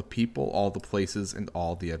 All the People, All the Places, and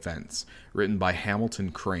All the Events. Written by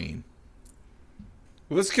Hamilton Crane.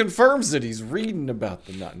 Well, this confirms that he's reading about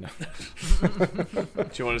the nut. No. Do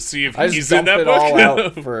you want to see if I he's just in dump that it book? all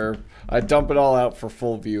out for. I dump it all out for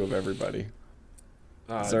full view of everybody.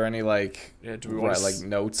 Is there any Yeah, do we want to like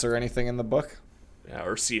notes or anything in the book? Yeah,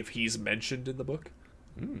 or see if he's mentioned in the book?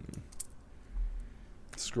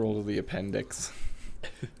 Scroll to the appendix.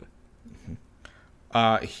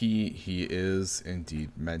 He is indeed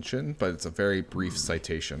mentioned, but it's a very brief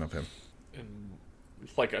citation of him. And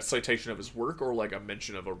like a citation of his work, or like a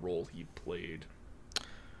mention of a role he played?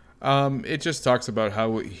 It just talks about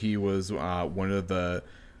how he was one of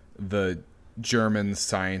the German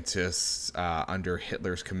scientists under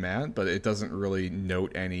Hitler's command, but it doesn't really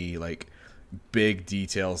note any like big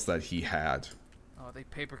details that he had. Oh, they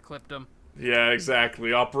paper clipped him. Yeah,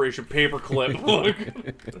 exactly. Operation Paperclip. Look.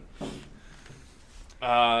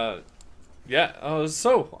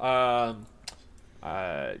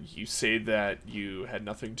 You say that you had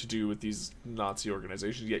nothing to do with these Nazi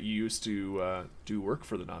organizations, yet you used to do work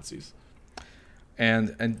for the Nazis.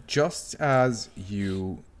 And just as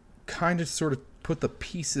you kind of sort of put the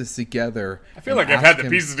pieces together, I feel like I've had the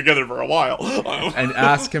pieces together for a while. and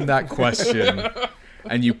ask him that question,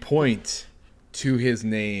 and you point to his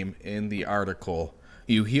name in the article,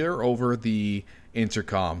 you hear over the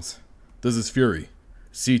intercoms, "This is Fury.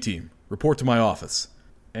 C-Team, report to my office."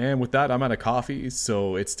 And with that, I'm out of coffee,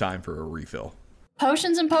 so it's time for a refill.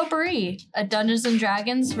 Potions and Potpourri, a Dungeons &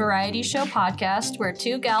 Dragons variety show podcast where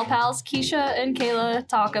two gal pals, Keisha and Kayla,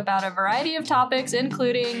 talk about a variety of topics,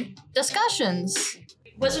 including discussions.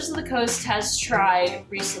 Wizards of the Coast has tried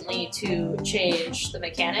recently to change the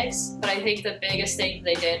mechanics, but I think the biggest thing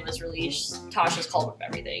they did was release Tasha's Cauldron of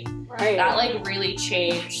Everything. Right. That really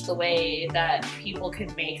changed the way that people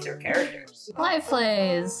can make their characters. Life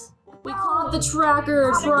plays. We caught the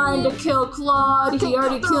tracker trying to kill Claude. He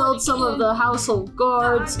already killed some of the household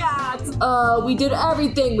guards. We did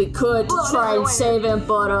everything we could to try and save him,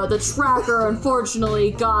 but the tracker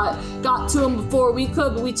unfortunately got to him before we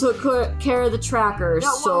could, but we took care of the tracker,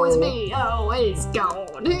 No, so... woe is me. Oh, he's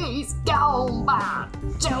gone. He's gone by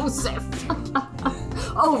Joseph.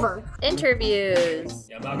 Over. Interviews.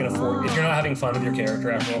 Yeah, I'm not gonna force. If you're not having fun with your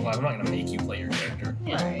character after role play, I'm not gonna make you play your character.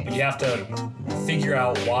 Yeah. But you have to figure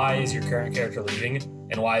out why is your current character leaving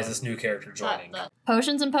and why is this new character joining.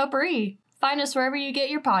 Potions and Potpourri. Find us wherever you get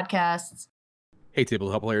your podcasts. Hey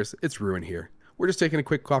tabletop players, it's Ruin here. We're just taking a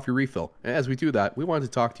quick coffee refill, and as we do that, we wanted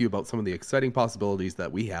to talk to you about some of the exciting possibilities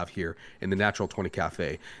that we have here in the Natural 20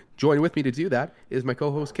 Cafe. Joining with me to do that is my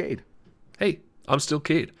co-host Cade. Hey, I'm still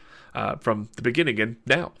Cade, from the beginning and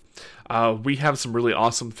now. We have some really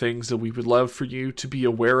awesome things that we would love for you to be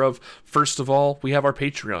aware of. First of all, we have our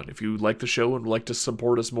Patreon. If you like the show and would like to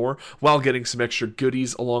support us more while getting some extra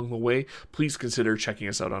goodies along the way, please consider checking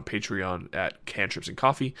us out on Patreon at Cantrips and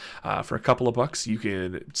Coffee. For a couple of bucks, you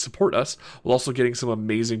can support us while also getting some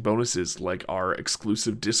amazing bonuses like our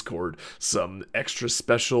exclusive Discord, some extra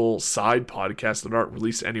special side podcasts that aren't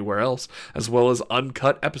released anywhere else, as well as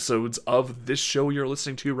uncut episodes of this show you're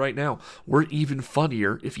listening to right now. We're even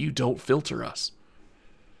funnier if you don't filter us.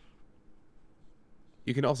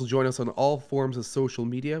 You can also join us on all forms of social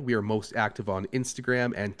media. We are most active on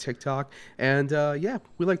Instagram and TikTok. And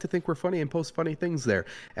we like to think we're funny and post funny things there.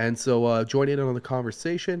 And so join in on the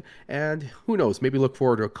conversation. And who knows, maybe look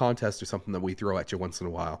forward to a contest or something that we throw at you once in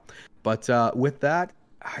a while. But with that,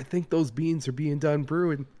 I think those beans are being done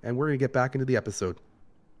brewing. And we're going to get back into the episode.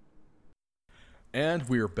 And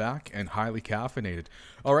we are back and highly caffeinated.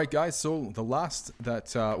 All right, guys. So the last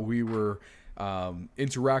that we were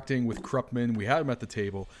interacting with Krupman, we had him at the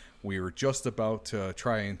table. We were just about to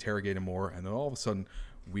try and interrogate him more. And then all of a sudden,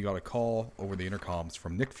 we got a call over the intercoms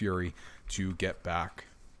from Nick Fury to get back.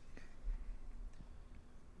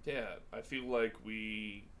 Yeah, I feel like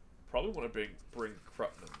we probably want to bring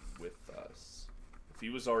Krupman with us. If he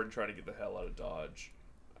was already trying to get the hell out of Dodge,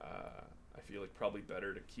 I feel like probably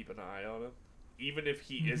better to keep an eye on him. Even if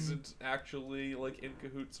he isn't actually like in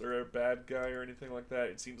cahoots or a bad guy or anything like that,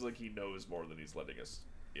 it seems like he knows more than he's letting us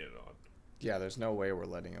in on. Yeah, there's no way we're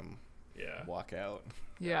letting him Yeah. walk out.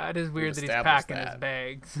 Yeah, it is weird that he's established packing his that.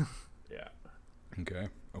 bags. Yeah.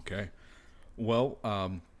 Okay.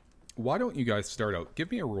 Well, why don't you guys start out?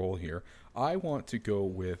 Give me a roll here. I want to go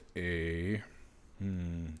with a...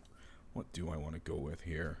 What do I want to go with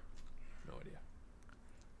here? No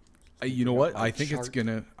idea. You know what? I think it's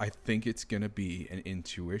gonna be an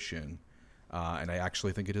intuition, and I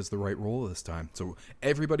actually think it is the right roll this time. So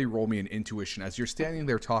everybody, roll me an intuition as you're standing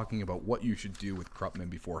there talking about what you should do with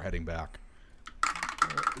Krupman before heading back.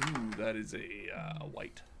 Ooh, that is a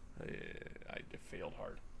white. I failed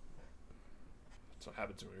hard. That's what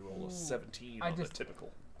happens when we roll a 17 on the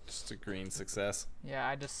typical. Just a green success. Yeah,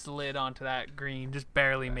 I just slid onto that green, just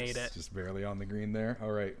barely made it. Just barely on the green there.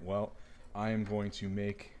 All right. Well, I am going to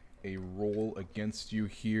make a roll against you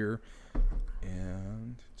here,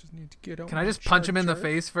 and just need to get out. Can I just punch him in the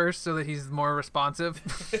face first so that he's more responsive?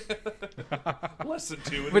 Less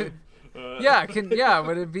intuitive.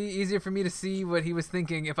 Would it be easier for me to see what he was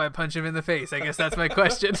thinking if I punch him in the face? I guess that's my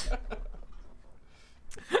question.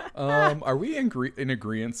 Are we in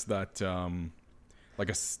agreement that like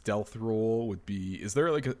a stealth roll would be? Is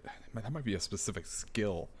there like that might be a specific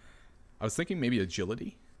skill? I was thinking maybe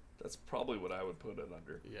agility. That's probably what I would put it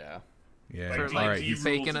under. Yeah. Yeah. For, all like, right.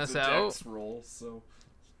 faking us out. Dex roll, so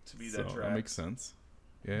to be So that that makes sense.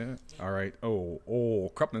 Yeah. All right.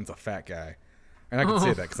 Oh, Krupman's a fat guy, and I can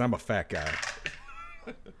say that because I'm a fat guy.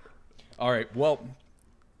 All right. Well,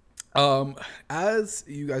 as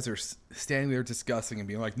you guys are standing there discussing and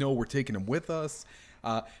being like, "No, we're taking him with us,"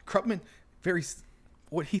 Krupman,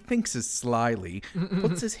 what he thinks is slyly,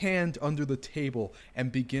 puts his hand under the table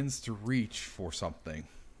and begins to reach for something.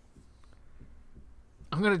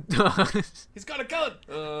 I'm gonna. He's got a gun.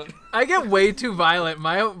 I get way too violent.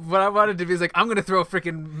 What I wanted to be is like, I'm gonna throw a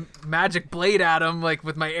freaking magic blade at him, like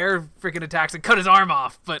with my air freaking attacks, and cut his arm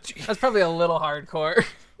off. But that's probably a little hardcore.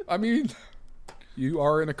 I mean, you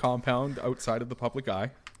are in a compound outside of the public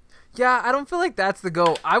eye. Yeah, I don't feel like that's the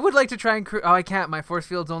goal. I would like to try and. I can't. My force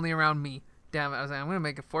field's only around me. Damn it! I was like, I'm gonna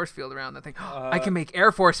make a force field around that thing. I can make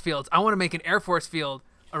air force fields. I want to make an air force field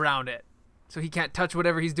around it, so he can't touch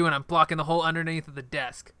whatever he's doing. I'm blocking the hole underneath of the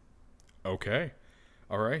desk. Okay.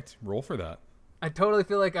 All right. Roll for that. I totally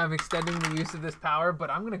feel like I'm extending the use of this power, but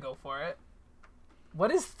I'm gonna go for it.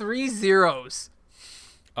 What is 3 zeros?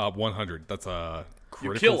 100. That's a kill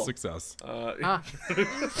critical him. Success. Yeah,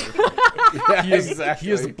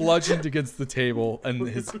 He is bludgeoned against the table, and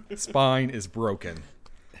his spine is broken.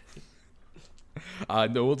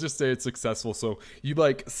 No, we'll just say it's successful. So you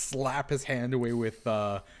like slap his hand away with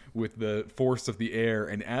the force of the air,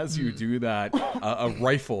 and as you do that, a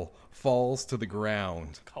rifle falls to the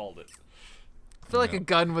ground. Called it. I feel like a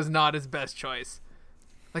gun was not his best choice.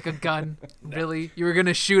 Like a gun? Really? You were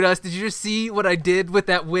gonna shoot us? Did you just see what I did with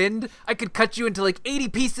that wind? I could cut you into like 80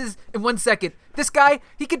 pieces in 1 second. This guy,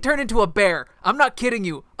 he could turn into a bear. I'm not kidding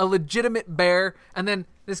you. A legitimate bear. And then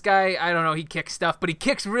this guy, I don't know, he kicks stuff, but he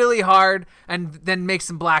kicks really hard and then makes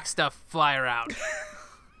some black stuff fly around.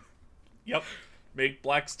 Yep. Make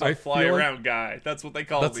black stuff fly feel like- around guy. That's what they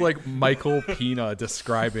call That's me. like Michael Pina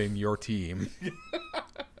describing your team.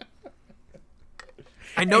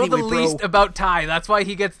 I know the Anyway, bro. least about Ty. That's why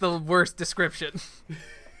he gets the worst description.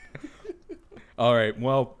 All right.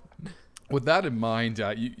 Well, with that in mind,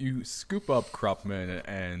 you scoop up Krupman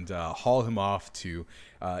and haul him off to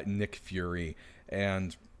Nick Fury.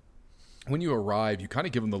 And when you arrive, you kind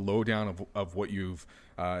of give him the lowdown of what you've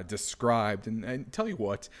described. And tell you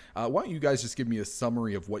what, why don't you guys just give me a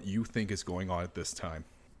summary of what you think is going on at this time?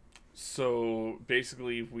 So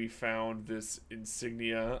basically, we found this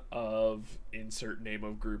insignia of insert name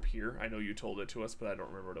of group here. I know you told it to us, but I don't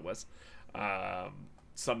remember what it was.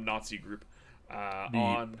 Some Nazi group.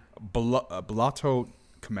 On Blotto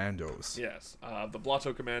Commandos. Yes, the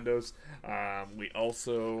Blotto Commandos. We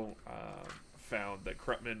also found that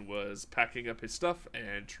Krupman was packing up his stuff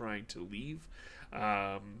and trying to leave.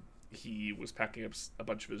 He was packing up a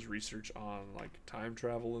bunch of his research on like time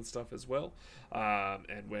travel and stuff as well.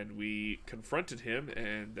 And when we confronted him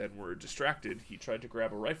and then were distracted, he tried to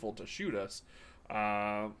grab a rifle to shoot us.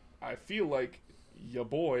 I feel like your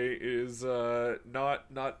boy is not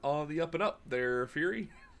on the up and up there, Fury.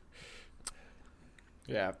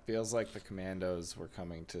 Yeah, it feels like the commandos were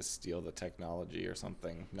coming to steal the technology or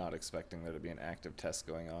something, not expecting there to be an active test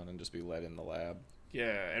going on and just be let in the lab.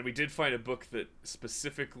 Yeah, and we did find a book that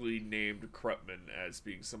specifically named Krupman as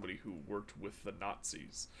being somebody who worked with the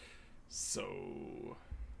Nazis. So,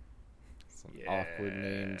 Some awkward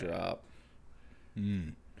name drop.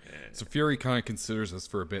 So Fury kind of considers this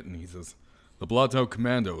for a bit, and he says, "The Blotto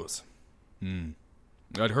Commandos.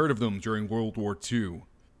 I'd heard of them during World War II.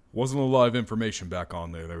 Wasn't a lot of information back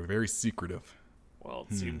on there. They were very secretive." Well,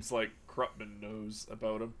 it seems like Krupman knows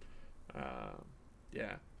about him.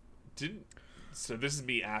 Yeah. So this is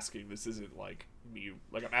me asking. This isn't like me.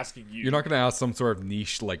 Like I'm asking you. You're not going to ask some sort of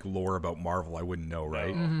niche like lore about Marvel. I wouldn't know,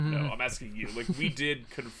 right? No, I'm asking you. Like we did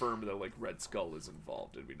confirm that like Red Skull is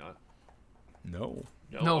involved, did we not? No.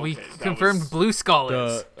 No, we Okay, that confirmed was- Blue Skull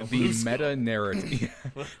is. The meta narrative,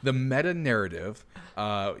 the meta narrative.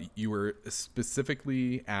 You were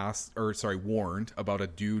specifically warned about a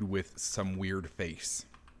dude with some weird face.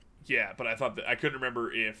 Yeah, but I thought that I couldn't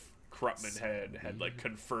remember if Krupman had like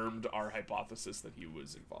confirmed our hypothesis that he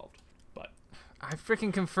was involved. But I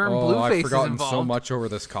freaking confirmed Oh, Blueface I've is forgotten involved. so much over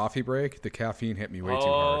this coffee break. The caffeine hit me way too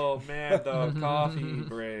hard. oh man, the coffee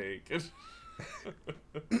break.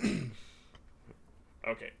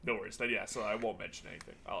 Okay, no worries. Then yeah, so I won't mention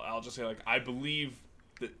anything. I'll just say like I believe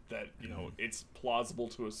that you know it's plausible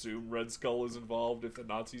to assume Red Skull is involved if the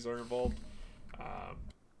Nazis are involved,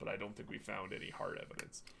 but I don't think we found any hard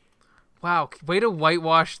evidence. Wow, way to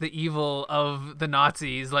whitewash the evil of the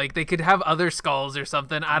Nazis. Like, they could have other skulls or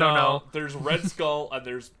something. I don't know. There's Red Skull and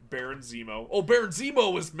there's Baron Zemo. Oh, Baron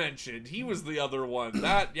Zemo was mentioned. He was the other one.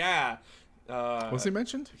 Yeah. Was he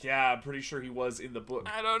mentioned? Yeah, I'm pretty sure he was in the book.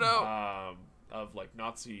 I don't know. Of like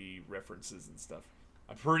Nazi references and stuff.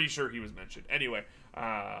 I'm pretty sure he was mentioned. Anyway,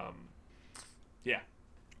 yeah.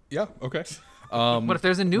 Yeah. Okay. What if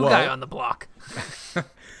there's a new guy on the block?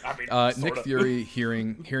 I mean, Nick sorta. Fury,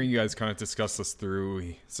 hearing you guys kind of discuss this through,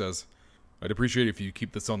 he says, "I'd appreciate it if you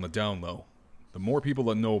keep this on the down low. The more people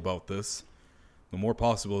that know about this, the more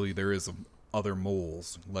possibility there is of other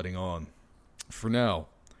moles letting on. For now,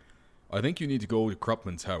 I think you need to go to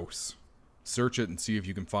Krupman's house, search it, and see if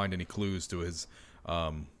you can find any clues to his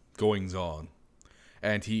goings on."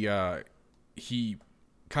 And he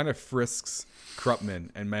kind of frisks Krupman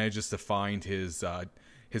and manages to find his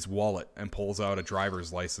wallet and pulls out a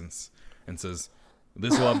driver's license and says,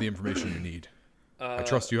 "This will have the information you need. I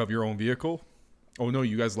trust you have your own vehicle." Oh no,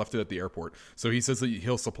 you guys left it at the airport. So he says that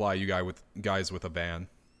he'll supply you guys with a van.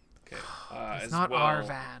 Okay. It's as not well, our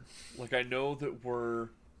van. Like I know that we're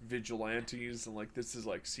vigilantes and like this is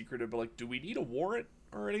like secretive, but like, do we need a warrant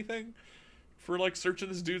or anything for like searching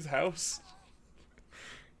this dude's house?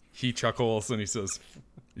 He chuckles and he says,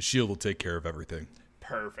 "Shield will take care of everything."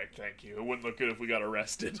 Perfect, thank you. It wouldn't look good if we got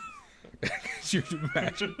arrested. You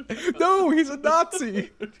imagine? No, he's a Nazi.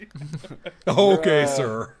 Okay,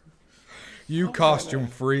 sir. You costume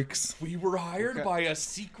freaks. We were hired by a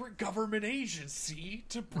secret government agency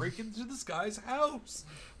to break into this guy's house.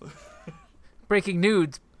 Breaking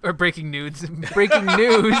news. Breaking news.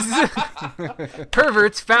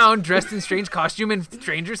 Perverts found dressed in strange costume in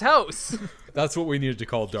stranger's house. That's what we needed to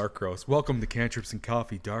call Dark Roast. Welcome to Cantrips and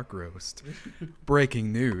Coffee Dark Roast.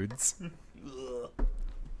 Breaking nudes.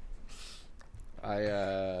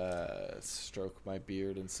 I stroke my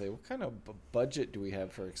beard and say, what kind of budget do we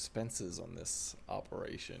have for expenses on this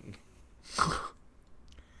operation?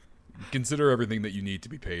 Consider everything that you need to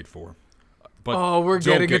be paid for. But Oh, we're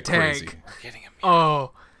don't getting a get crazy. tank. We're getting a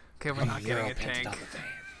Oh. Okay, we're not getting mural a painted tank. on the van.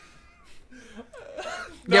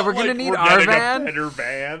 Yeah, we're Not gonna like need we're our getting van. A better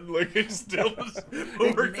van. Like it's still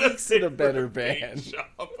It makes it a better van.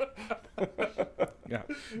 Yeah.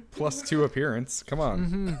 Plus 2 appearance. Come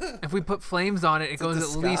on. If we put flames on it, it goes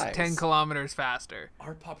at least disguise. 10 kilometers faster.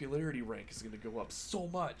 Our popularity rank is going to go up so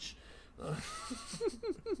much.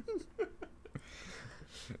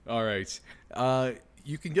 All right.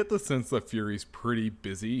 You can get the sense that Fury's pretty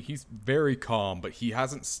busy. He's very calm, but he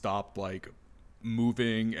hasn't stopped like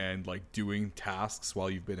moving and like doing tasks while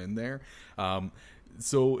you've been in there.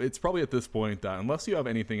 So it's probably at this point that unless you have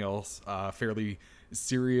anything else fairly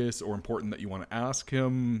serious or important that you want to ask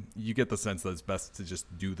him, you get the sense that it's best to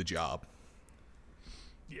just do the job.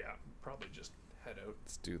 Yeah, probably just head out.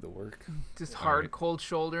 Let's do the work. Just hard, cold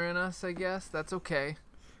shoulder in us, I guess. That's okay.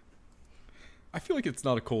 I feel like it's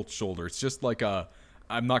not a cold shoulder. It's just like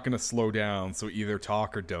I'm not going to slow down, so either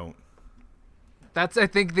talk or don't. That's, I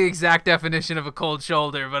think, the exact definition of a cold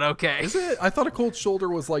shoulder, but okay. Is it? I thought a cold shoulder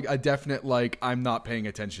was like a definite, like, I'm not paying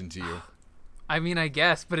attention to you. I mean, I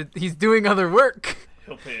guess, but he's doing other work.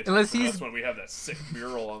 He'll pay attention Unless to he's- us when we have that sick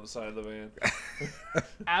mural on the side of the van.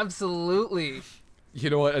 Absolutely. You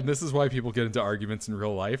know what? And this is why people get into arguments in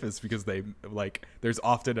real life, is because they, like, there's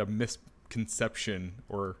often a misconception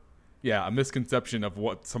a misconception of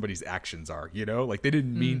what somebody's actions are, you know? Like, they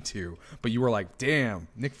didn't mean to, but you were like, damn,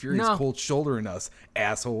 Nick Fury's No. cold shouldering us,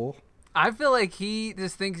 asshole. I feel like he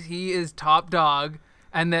just thinks he is top dog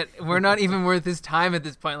and that we're not even worth his time at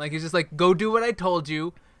this point. Like, he's just like, go do what I told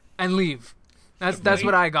you and leave. That's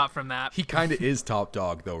what I got from that. He kind of is top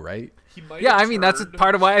dog, though, right? He might Yeah, have I mean that's turned-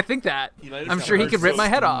 part of why I think that. He might have I'm sure he turned could rip so my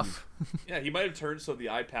head smooth. off. Yeah, he might have turned so the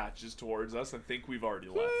eye patch is towards us and think we've already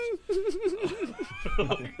left.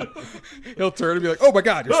 He'll turn and be like, "Oh my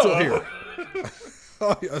God, you're still here!"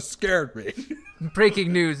 Oh, you scared me.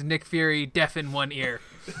 Breaking news: Nick Fury deaf in one ear.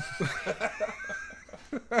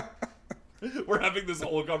 We're having this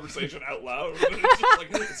whole conversation out loud. It's just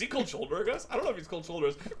like, is he cold shouldering us? I don't know if he's cold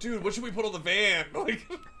shouldering us. Dude, what should we put on the van? Like,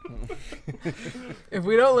 If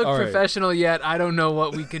we don't look All right. professional yet, I don't know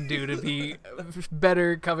what we can do to be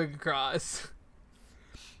better coming across.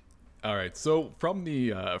 All right. So from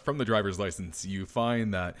the driver's license, you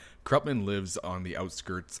find that Krupman lives on the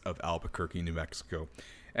outskirts of Albuquerque, New Mexico,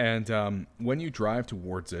 and when you drive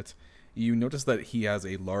towards it, you notice that he has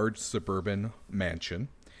a large suburban mansion,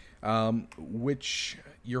 which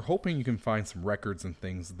you're hoping you can find some records and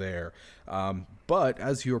things there. But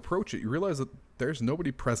as you approach it, you realize that there's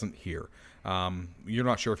nobody present here. You're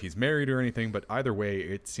not sure if he's married or anything, but either way,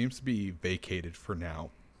 it seems to be vacated for now.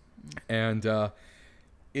 And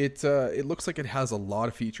it looks like it has a lot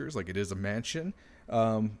of features. Like, it is a mansion,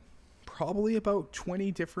 probably about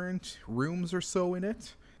 20 different rooms or so in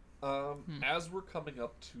it. As we're coming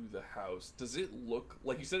up to the house, does it look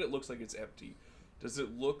like you said? It looks like it's empty. Does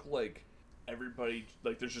it look like everybody,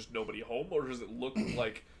 like there's just nobody home, or does it look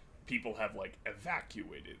like people have like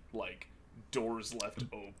evacuated, like doors left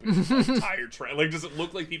open, like, tire track? Like, does it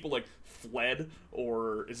look like people like fled,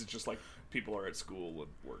 or is it just like people are at school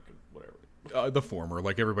and work and whatever? The former,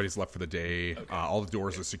 like everybody's left for the day. Okay. All the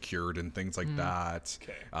doors are secured and things like that.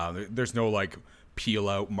 Okay. There's no like peel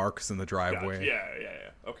out marks in the driveway. Yeah.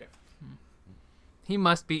 Okay. He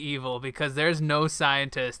must be evil because there's no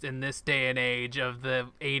scientist in this day and age of the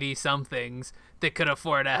 80-somethings that could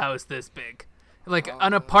afford a house this big. Like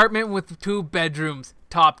an apartment with 2 bedrooms,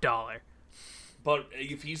 top dollar. But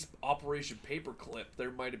if he's Operation Paperclip,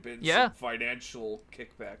 there might have been Yeah. some financial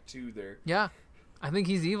kickback too there. Yeah. I think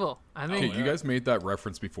he's evil. I think Okay, you guys made that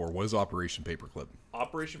reference before. What is Operation Paperclip?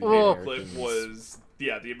 Operation Whoa. Paperclip was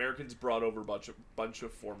the Americans brought over a bunch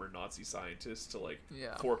of former Nazi scientists to like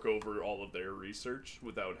fork over all of their research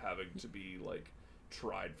without having to be like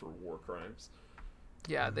tried for war crimes.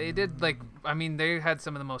 Yeah, they did they had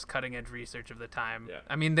some of the most cutting edge research of the time. Yeah.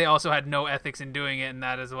 I mean, they also had no ethics in doing it, and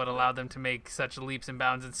that is what allowed them to make such leaps and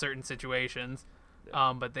bounds in certain situations.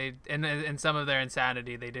 Yeah. But they in some of their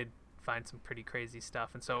insanity, they did find some pretty crazy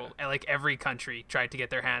stuff, and so like every country tried to get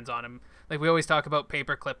their hands on him. Like, we always talk about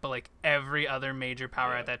Paperclip, but like every other major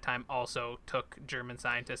power at that time also took German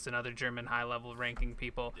scientists and other German high level ranking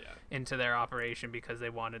people into their operation because they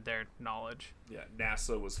wanted their knowledge. Yeah,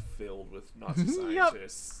 NASA was filled with Nazi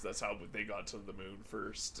scientists. That's how they got to the moon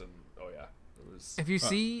first, and it was. If you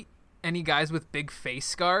see any guys with big face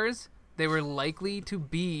scars, they were likely to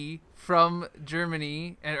be from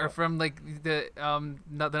Germany or from like the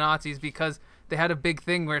Nazis, because they had a big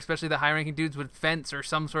thing where especially the high-ranking dudes would fence or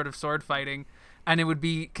some sort of sword fighting, and it would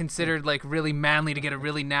be considered like really manly to get a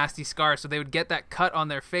really nasty scar. So they would get that cut on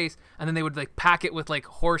their face, and then they would like pack it with like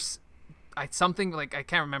something like I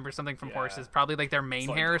can't remember, something from horses, probably like their mane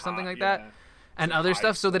hair or something like that, and other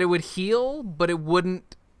stuff, so that it would heal, but it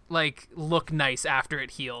wouldn't like look nice after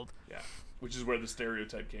it healed. Yeah. Which is where the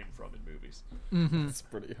stereotype came from in movies. Mm-hmm. It's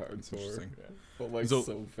pretty hardcore, but like So-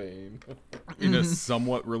 so vain. In a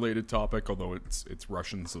somewhat related topic, although it's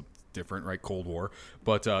Russian, so it's different, right? Cold War.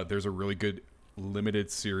 But there's a really good limited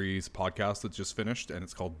series podcast that just finished, and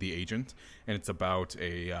it's called The Agent, and it's about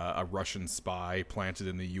a Russian spy planted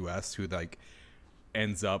in the U.S. who like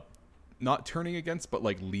ends up not turning against, but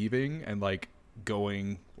like leaving and like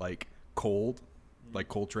going like cold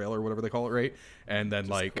trail or whatever they call it, right? And then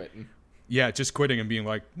Just quitting. Yeah, just quitting and being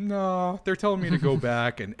like, no, they're telling me to go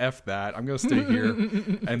back and F that. I'm going to stay here.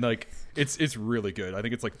 And like, it's really good. I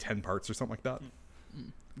think it's like 10 parts or something like that.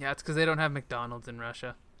 Yeah, it's because they don't have McDonald's in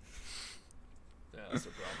Russia. Yeah, that's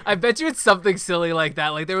the problem. I bet you it's something silly like that.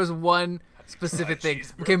 Like, there was one specific thing.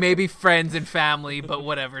 Okay, maybe friends and family, but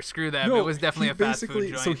whatever. Screw them. It was definitely a fast food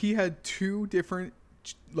joint. So he had 2 different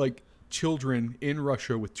like children in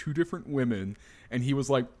Russia with 2 different women, and he was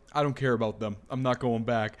like, I don't care about them. I'm not going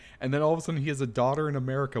back. And then all of a sudden he has a daughter in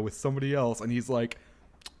America with somebody else, and he's like,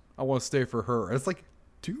 I want to stay for her. And it's like,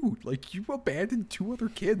 dude, like, you abandoned 2 other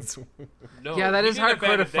kids. No, Yeah, that he is didn't hardcore to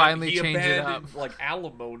abandon them. finally He change it up. abandoned, like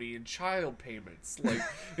alimony and child payments. Like,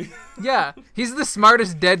 Yeah, he's the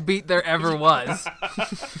smartest deadbeat there ever was.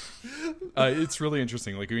 It's really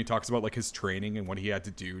interesting. Like when he talks about like his training and what he had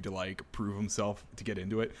to do to like prove himself to get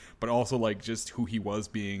into it, but also like just who he was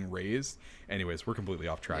being raised. Anyways, we're completely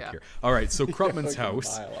off track here. All right, so Krupman's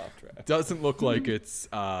house doesn't look like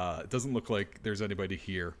doesn't look like there's anybody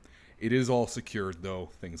here. It is all secured though,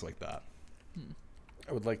 things like that.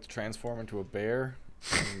 I would like to transform into a bear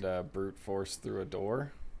and brute force through a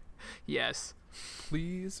door. Yes.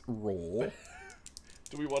 Please roll.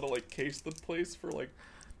 Do we want to like case the place for like?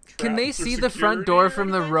 Can they traps or see the front security door or from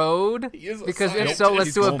the anything? road? He is a Because if scientist. so, let's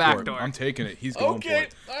He's do a going back for it. door. I'm taking it. He's going Okay,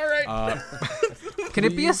 for it. all right. Can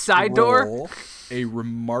it be a Please side door? roll a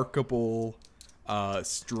remarkable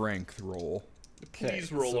strength roll.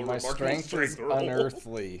 Please roll so a my remarkable strength is roll.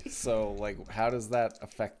 unearthly. So, like, how does that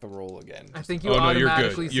affect the roll again? I think you Oh no, you're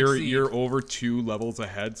automatically good. You're succeed. you're over 2 levels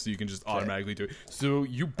ahead, so you can just automatically do it. So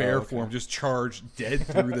you bear form just charge dead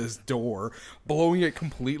through this door, blowing it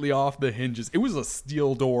completely off the hinges. It was a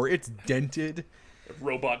steel door. It's dented.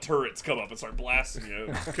 Robot turrets come up and start blasting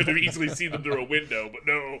you. Could have easily seen them through a window, but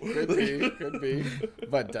no. Could be.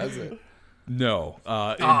 But does it? No.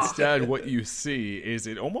 Instead, what you see is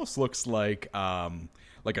it almost looks like a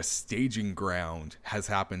staging ground has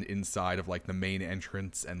happened inside of like the main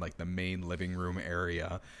entrance and like the main living room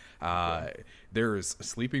area. There's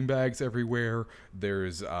sleeping bags everywhere.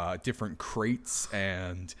 There's different crates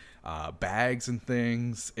and bags and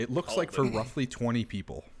things. It looks like for roughly 20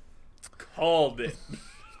 people. Called it.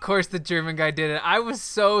 Of course, the German guy did it. I was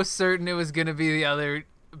so certain it was going to be the other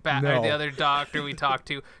or the other doctor we talked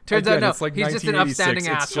to. Turns out, no, it's like he's just an 1986. upstanding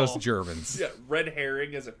It's asshole. just Germans. Yeah, red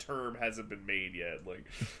herring as a term hasn't been made yet. Like,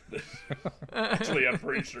 actually, I'm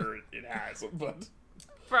pretty sure it has, but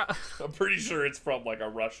I'm pretty sure it's from like a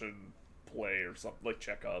Russian play or something, like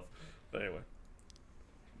Chekhov. But anyway,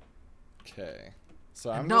 Okay.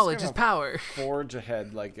 So I'm Knowledge just is gonna power. forge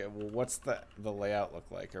ahead. Like, well, what's the layout look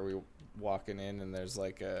like? Are we walking in and there's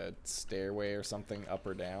like a stairway or something up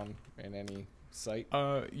or down in any sight?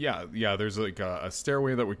 Yeah. There's like a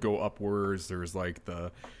stairway that would go upwards. There's like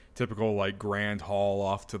the typical like grand hall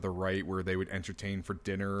off to the right where they would entertain for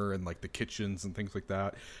dinner and like the kitchens and things like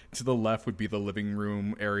that. To the left would be the living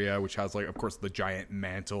room area, which has like, of course, the giant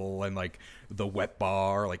mantle and like the wet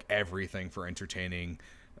bar, like everything for entertaining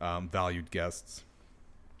valued guests.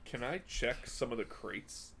 can I check some of the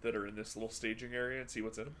crates that are in this little staging area and see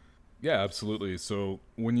what's in them? Yeah, absolutely. So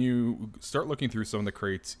when you start looking through some of the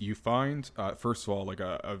crates, you find, first of all, like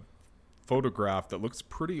a photograph that looks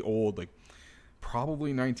pretty old, like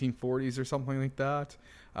probably 1940s or something like that.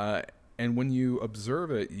 And when you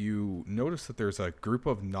observe it, you notice that there's a group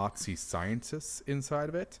of Nazi scientists inside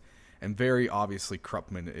of it. And very obviously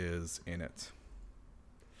Krupman is in it.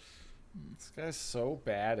 This guy's so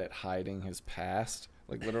bad at hiding his past.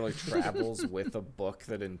 Like, literally travels with a book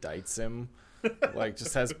that indicts him. Like,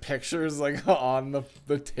 just has pictures, like, on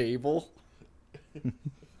the table.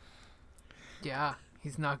 Yeah,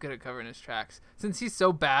 he's not good at covering his tracks. Since he's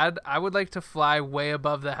so bad, I would like to fly way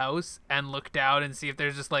above the house and look down and see if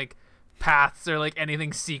there's just, like, paths or, like,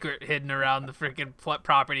 anything secret hidden around the freaking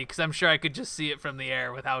property, because I'm sure I could just see it from the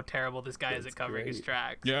air with how terrible this guy is at covering his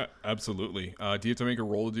tracks. Yeah, absolutely. Do you have to make a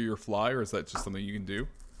roll to do your fly, or is that just something you can do?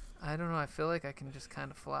 I don't know. I feel like I can just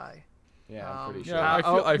kind of fly. Yeah, I'm pretty sure. Yeah,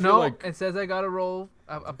 I feel no, like it says I got to roll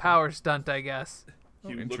a power stunt, I guess.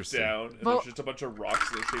 You look interesting. down, and Well- there's just a bunch of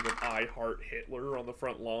rocks in the shape of I Heart Hitler on the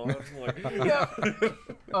front lawn. Like,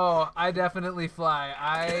 Oh, I definitely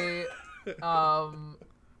fly.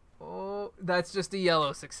 Oh, that's just a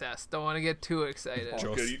yellow success. Don't want to get too excited. Just-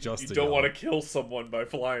 good. You just a don't want to yellow. kill someone by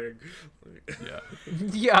flying. yeah.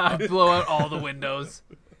 Yeah, blow out all the windows.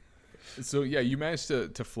 So yeah, you managed to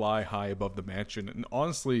fly high above the mansion, and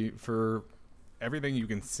honestly, for everything you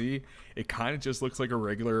can see, it kind of just looks like a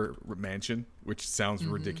regular mansion, which sounds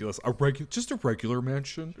ridiculous. Just a regular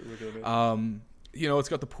mansion. You know, it's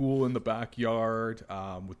got the pool in the backyard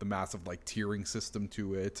with the massive like tiering system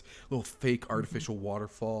to it, little fake artificial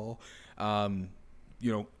waterfall. You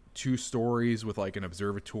know, 2 stories with like an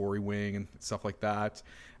observatory wing and stuff like that.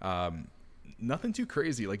 Nothing too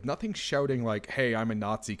crazy, like nothing shouting like, "Hey, I'm a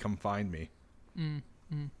Nazi, come find me."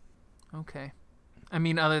 Okay. I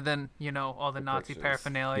mean, other than, you know, all the Nazi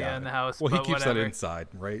paraphernalia in the house. Well, he but keeps whatever. that inside,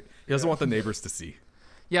 right? He doesn't want the neighbors to see.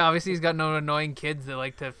 Yeah, obviously he's got no annoying kids that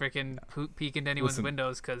like to freaking peek into anyone's Listen,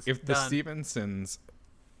 windows because If the Stevensons,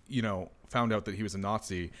 you know, found out that he was a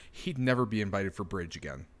Nazi, he'd never be invited for bridge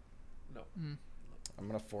again. No. I'm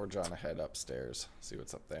going to forge on ahead upstairs, see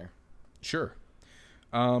what's up there. Sure.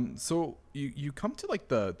 So you come to like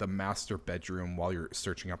the master bedroom while you're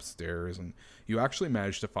searching upstairs, and you actually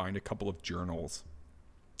manage to find a couple of journals.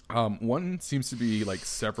 One seems to be like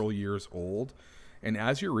several years old, And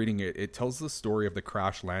as you're reading it, it tells the story of the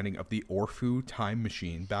crash landing of the Orfu time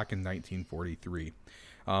machine back in 1943.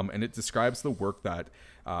 And it describes the work that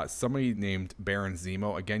somebody named Baron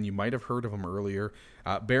Zemo, again, you might have heard of him earlier,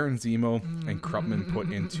 Baron Zemo and Krupman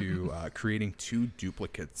put into creating 2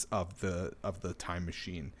 duplicates of the time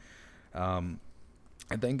machine. And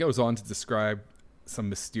then goes on to describe some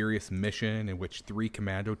mysterious mission in which 3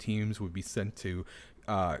 commando teams would be sent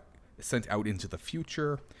out into the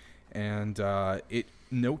future. And it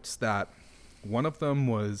notes that one of them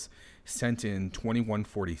was sent in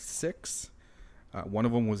 2146. One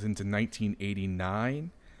of them was into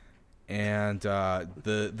 1989. And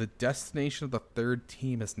the destination of the 3rd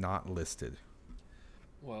team is not listed.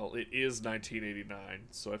 Well, it is 1989,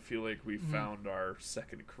 so I feel like we found our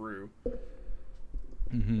second crew.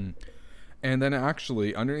 Mm-hmm. And then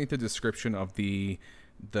actually, underneath the description of the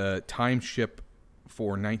time ship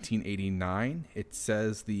for 1989, it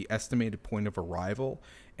says the estimated point of arrival,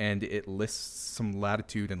 and it lists some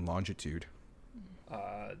latitude and longitude.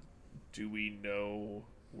 Do we know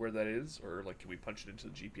where that is, or like, can we punch it into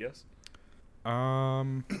the GPS?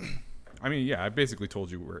 I mean, yeah, I basically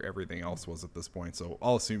told you where everything else was at this point, so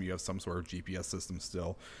I'll assume you have some sort of GPS system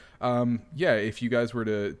still. Yeah, if you guys were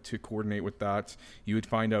to coordinate with that, you would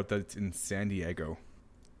find out that it's in San Diego.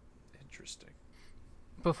 Interesting.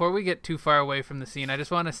 Before we get too far away from the scene, I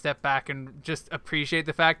just want to step back and just appreciate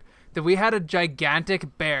the fact that we had a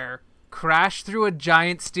gigantic bear crash through a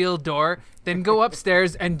giant steel door, then go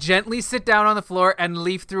upstairs and gently sit down on the floor and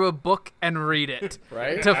leaf through a book and read it.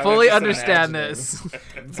 Right? To fully understand this.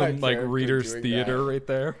 Some like reader's theater right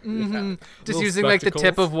there. Mm-hmm. Just Little using like the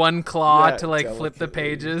tip of one claw to like flip the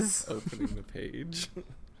pages. Opening the page.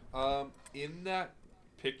 In that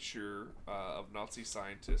picture of Nazi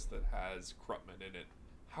scientist that has Krupman in it,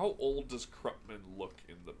 how old does Krupman look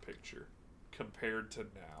in the picture compared to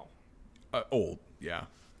now? Old, yeah.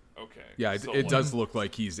 Okay. Yeah, it does look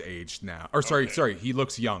like he's aged now. Or sorry, he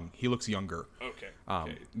looks young. He looks younger. Okay.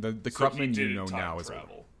 The so Krupman you know now is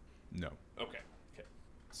travel. old. No. Okay.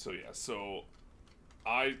 So yeah,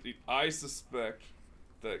 I suspect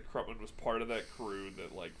that Krupman was part of that crew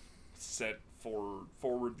that like sent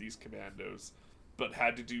forward these commandos, but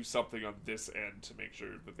had to do something on this end to make sure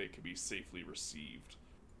that they could be safely received.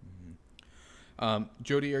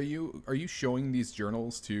 Jody, are you showing these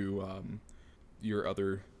journals to your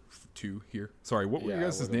other 2 here? Sorry, what were your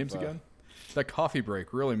guys' names again? That coffee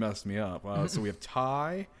break really messed me up. So we have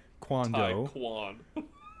Tai Kwando.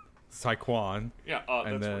 Taekwon. Yeah,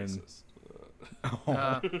 and that's then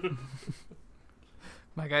racist.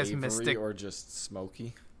 My guy's Avery Mystic. or just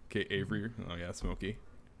Smokey. Okay, Avery. Oh yeah, Smokey.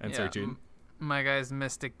 And sorry, Jaden. My guy's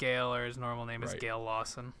Mystic Gale, or his normal name is Right. Gale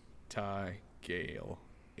Lawson. Ty, Gale,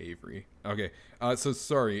 Avery. Okay. So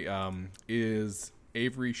sorry. Is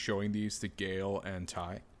Avery showing these to Gale and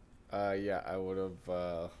Ty? Yeah, I would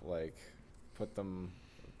have like put them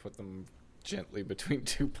gently between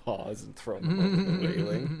 2 paws and thrown them over the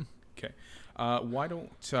railing. Okay. Why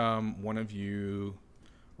don't one of you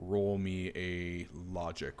roll me a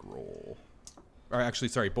logic roll? Or actually,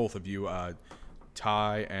 sorry, both of you,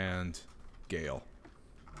 Ty and Gale.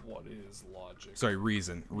 What is logic? Sorry,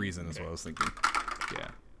 reason. Reason is what I was thinking. Yeah.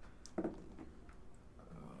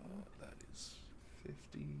 That is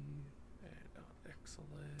 50. And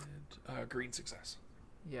excellent. Green success.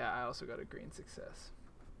 Yeah, I also got a green success.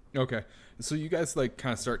 Okay, so you guys like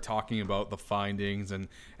kind of start talking about the findings, and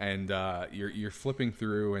you're flipping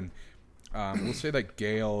through, and we'll say that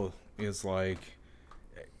Gale is like,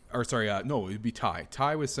 or sorry, no, it'd be Ty.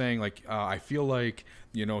 Ty was saying like, I feel like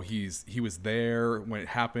he was there when it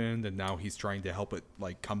happened, and now he's trying to help it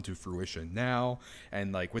like come to fruition now,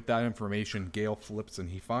 and like with that information, Gale flips and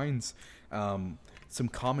he finds some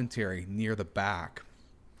commentary near the back,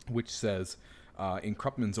 which says, in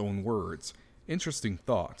Krupman's own words. Interesting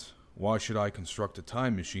thought. Why should I construct a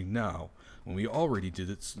time machine now when we already did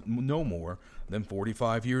it no more than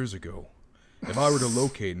 45 years ago? If I were to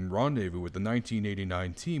locate and rendezvous with the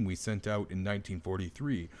 1989 team we sent out in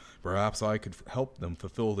 1943, perhaps I could help them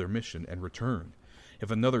fulfill their mission and return.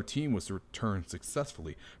 If another team was to return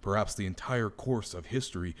successfully, perhaps the entire course of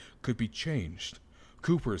history could be changed.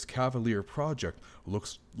 Cooper's Cavalier project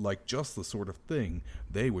looks like just the sort of thing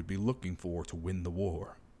they would be looking for to win the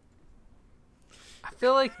war. I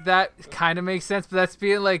feel like that kind of makes sense, but that's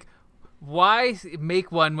being like, why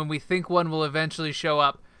make one when we think one will eventually show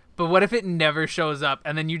up? But what if it never shows up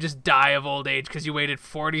and then you just die of old age because you waited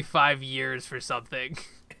 45 years for something?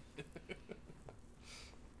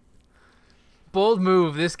 Bold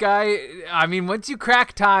move. This guy, I mean, once you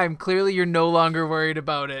crack time, clearly you're no longer worried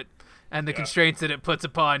about it and the constraints that it puts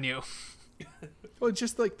upon you. Well,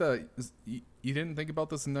 just like You didn't think about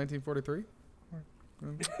this in 1943?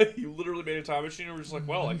 You literally made a time machine and were just like,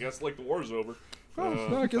 well, I guess like the war's over.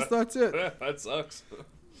 No, I guess that's it. That sucks.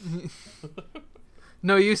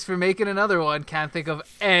 No use for making another one. Can't think of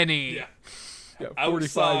any. Yeah. Yeah, 45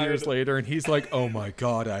 Outside- years later, and he's like, oh my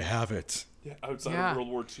god, I have it. Yeah, outside Yeah. of World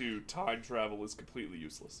War II, time travel is completely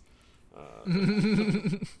useless.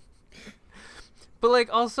 But like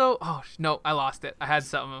also, no, I lost it. I had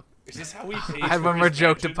something. Is this how he pays I had for one more his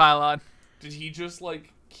joke to mansion? pile on. Did he just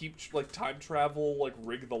like keep like time travel, like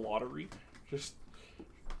rig the lottery? Just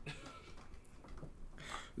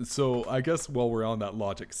So I guess while we're on that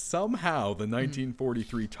logic, somehow the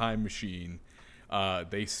 1943 time machine,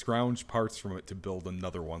 they scrounged parts from it to build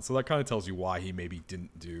another one. So that kind of tells you why he maybe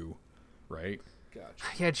didn't do, right? gotcha.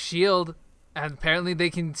 He had shield, and apparently they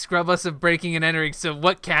can scrub us of breaking and entering. So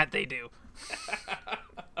what can't they do?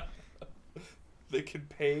 They can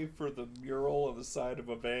pay for the mural on the side of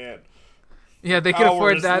a van. Yeah, they can Power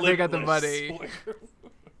afford is that. They got the limitless. money.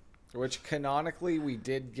 Which canonically we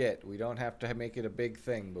did get. We don't have to make it a big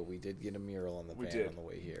thing, but we did get a mural on the We van did. on the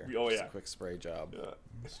way here. Oh, Just yeah. a quick spray job. Yeah,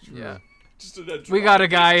 it's true. Yeah, Just a we got a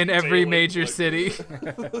guy in drive every detailing, major like- city.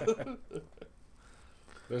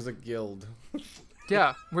 There's a guild.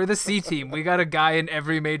 Yeah, we're the C team. We got a guy in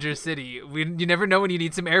every major city. You never know when you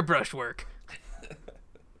need some airbrush work.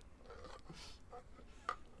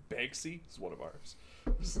 Banksy is one of ours.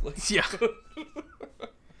 Just like- Yeah.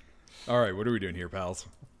 All right, what are we doing here, pals?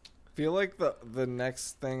 Feel like the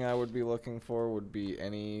next thing I would be looking for would be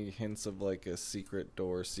any hints of like a secret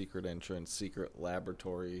door, secret entrance, secret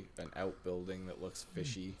laboratory, an outbuilding that looks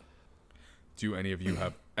fishy. Do any of you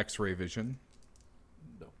have X-ray vision?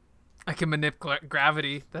 No. I can manipulate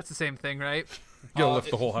gravity. That's the same thing, right? You gotta lift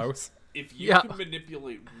the whole house. If you Yeah. can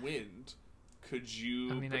manipulate wind, could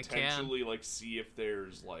you I mean, I can. potentially like see if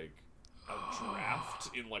there's like a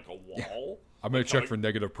draft in like a wall? I'm gonna Like, check like- for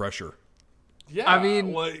negative pressure. Yeah, I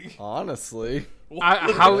mean- like Honestly,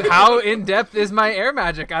 How in depth is my air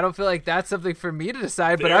magic? I don't feel like that's something for me to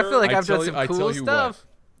decide, but I feel like I I've done tell you- some I cool tell you stuff.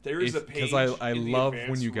 there is a page Because I in the love when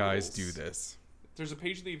advanced you guys rules. do this. There's a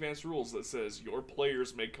page in the advanced rules that says your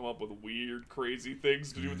players may come up with weird, crazy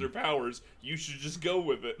things to do with their powers. You should just go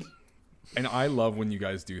with it. And I love when you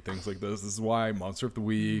guys do things like this. This is why Monster of the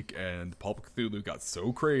Week and Pulp Cthulhu got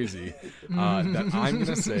so crazy that I'm going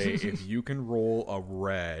to say if you can roll a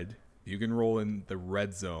red, you can roll in the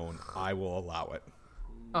red zone, I will allow it.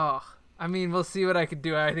 Oh, I mean, we'll see what I can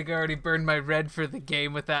do. I think I already burned my red for the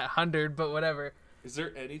game with that 100, but whatever. Is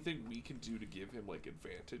there anything we can do to give him like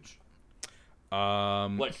advantage?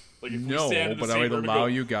 Like if we no, stand in the but I same would vertical- allow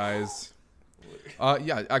you guys.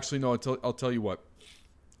 Yeah, actually, no. I'll tell you what.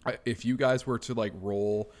 If you guys were to like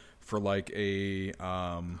roll for like a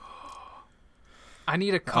I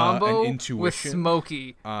need a combo with intuition.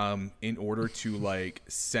 Smokey. in order to like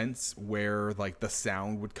sense where like the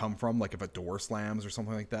sound would come from, like if a door slams or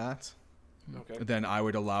something like that, Okay. then I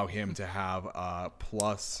would allow him to have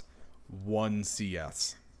 +1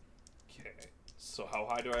 CS. Okay. So how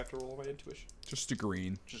high do I have to roll my intuition? Just a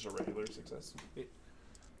green. Just a regular success.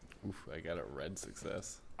 oof, I got a red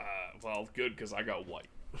success. Well, good because I got white.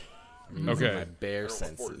 Okay. My bear Roll a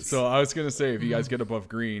 14. senses. So I was gonna say if you guys get above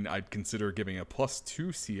green, I'd consider giving a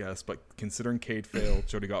 +2 CS, but considering Cade failed,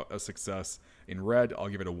 Jody got a success in red, I'll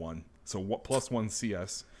give it a 1. So what +1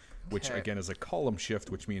 CS, which Okay. again is a column shift,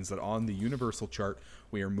 which means that on the universal chart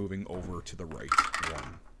we are moving over to the right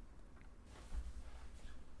one.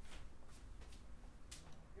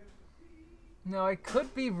 No, I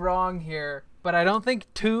could be wrong here, but I don't think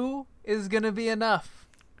 2 is going to be enough.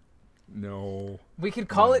 No. We could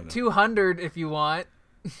call No, it no. 200 if you want.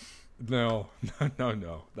 No.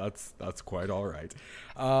 That's quite all right.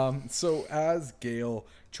 So as Gale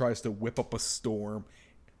tries to whip up a storm,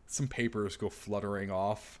 some papers go fluttering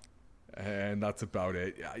off, and that's about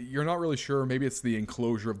it. You're not really sure. Maybe it's the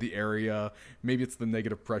enclosure of the area. Maybe it's the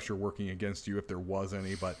negative pressure working against you if there was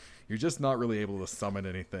any, but you're just not really able to summon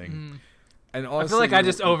anything. And honestly, I feel like I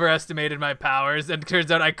just overestimated my powers, and it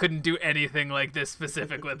turns out I couldn't do anything like this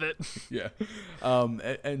specific with it. Yeah,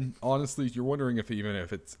 and honestly, you're wondering if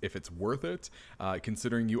it's worth it,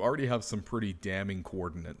 considering you already have some pretty damning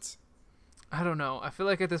coordinates. I don't know. I feel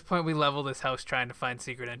like at this point we level this house trying to find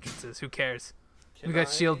secret entrances. Who cares? We got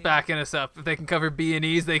shield backing us up. If they can cover B and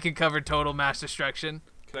E's, they can cover total mass destruction.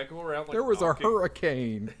 Can I go around like There was knocking? a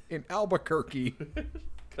hurricane in Albuquerque. Can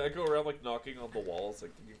I go around like knocking on the walls,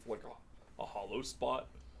 like looking for like a hollow spot?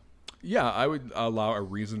 Yeah, I would allow a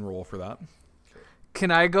reason roll for that. Can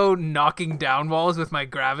I go knocking down walls with my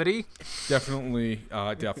gravity? Definitely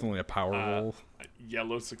a power roll.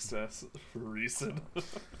 Yellow success for reason.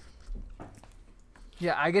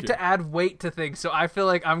 Yeah, I get to add weight to things, so I feel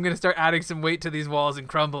like I'm gonna start adding some weight to these walls and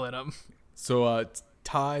crumbling them. So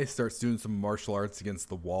Ty starts doing some martial arts against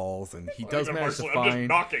the walls, and he does manage to I'm find. just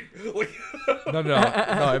knocking.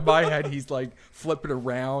 No. In my head, he's like flipping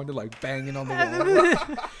around and like banging on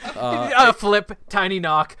the wall. Flip, tiny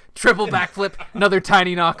knock, triple backflip, another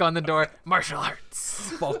tiny knock on the door. Martial arts.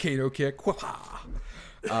 Volcano kick. He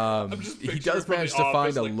does from manage The to find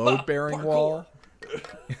Office, a like, load-bearing wall.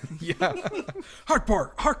 Yeah,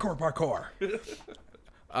 hardcore parkour.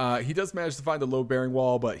 He does manage to find a load-bearing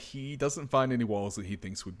wall, but he doesn't find any walls that he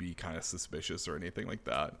thinks would be kind of suspicious or anything like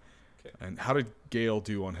that. Okay. And how did Gale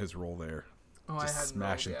do on his roll there? Oh, Just I hadn't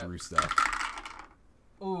smashing rolled through stuff.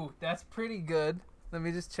 Ooh, that's pretty good. Let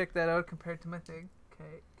me just check that out compared to my thing.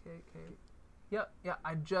 Okay. Yep,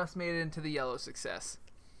 I just made it into the yellow success.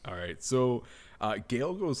 All right, so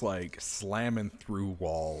Gale goes like slamming through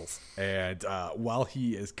walls, and while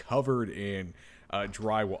he is covered in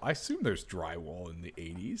drywall, I assume there's drywall in the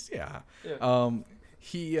 80s. Yeah.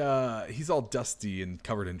 He's all dusty and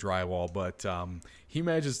covered in drywall, but he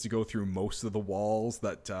manages to go through most of the walls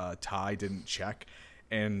that Ty didn't check,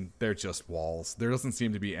 and they're just walls. There doesn't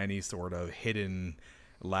seem to be any sort of hidden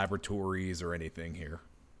laboratories or anything here.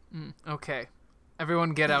 Okay.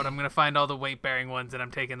 Everyone get out. I'm going to find all the weight-bearing ones, and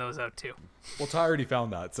I'm taking those out, too. Well, Ty already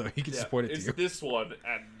found that, so he can just point it to It's you. this one,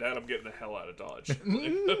 and then I'm getting the hell out of Dodge.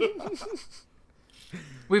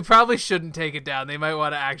 We probably shouldn't take it down. They might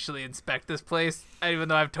want to actually inspect this place, even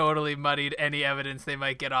though I've totally muddied any evidence they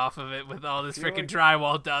might get off of it with all this freaking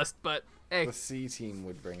drywall dust, but hey. The C team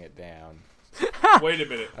would bring it down. Wait a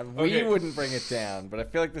minute. We wouldn't bring it down, but I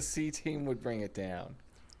feel like the C team would bring it down.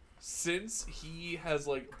 Since he has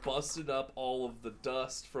like busted up all of the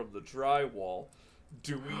dust from the drywall,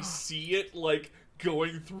 do we see it like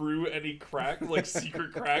going through any crack, like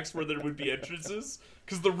secret cracks where there would be entrances?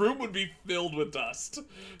 Because the room would be filled with dust.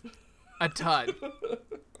 A ton.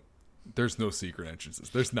 There's no secret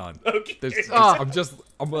entrances. There's none. Okay. I'm just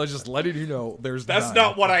letting you know. That's none.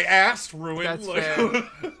 not what I asked, Ruin. That's fair.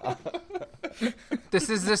 This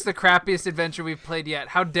is just the crappiest adventure we've played yet.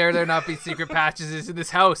 How dare there not be secret passages in this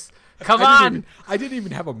house? Come on! I didn't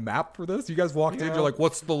even have a map for this. You guys walked in, you're like,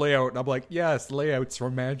 what's the layout? And I'm like, yes, layouts for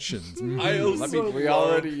mansions. We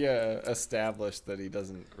already established that he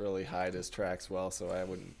doesn't really hide his tracks well, so I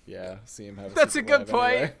wouldn't, see him have a That's a secret good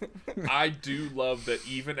lab point. anyway. I do love that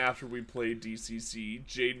even after we played DCC,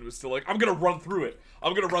 Jaden was still like, I'm going to run through it.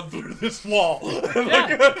 I'm going to run through this wall.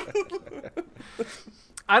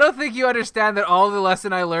 I don't think you understand that all the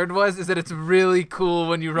lesson I learned is that it's really cool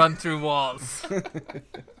when you run through walls.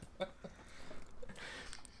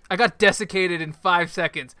 I got desiccated in 5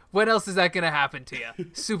 seconds. When else is that going to happen to you?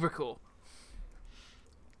 Super cool.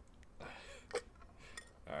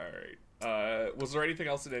 All right. Was there anything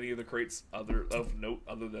else in any of the crates of note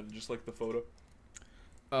other than just like the photo?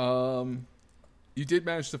 You did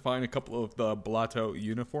manage to find a couple of the Blotto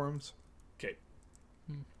uniforms. Okay.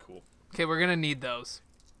 Cool. Okay, we're going to need those.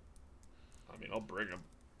 I mean, I'll bring them.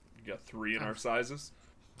 You got 3 in our sizes?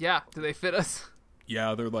 Yeah. Do they fit us?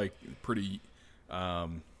 Yeah, they're like pretty,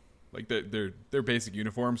 like they're basic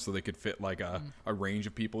uniforms, so they could fit like a range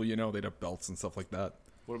of people. You know, they'd have belts and stuff like that.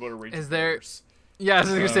 What about a range Is of there? bears? Yeah, I was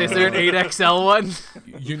going to say, is there an 8XL one?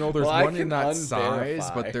 You know, there's Well, one in that size,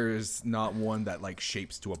 unverify. but there's not one that like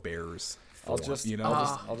shapes to a bear's form. I'll just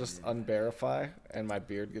unverify, and my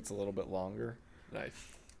beard gets a little bit longer. Nice.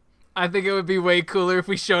 I think it would be way cooler if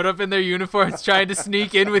we showed up in their uniforms trying to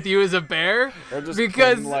sneak in with you as a bear. Or just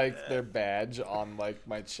because putting, like their badge on like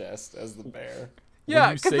my chest as the bear. yeah,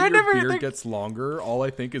 when you say because they're your never. beard gets longer, all I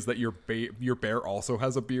think is that your bear also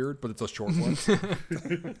has a beard, but it's a short one.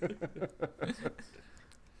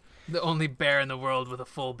 The only bear in the world with a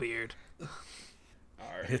full beard. All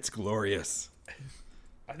right. It's glorious.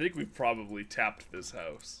 I think we've probably tapped this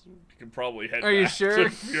house. We can probably head Are you back sure? to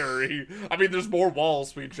Fury. I mean, there's more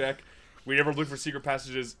walls we check. We never look for secret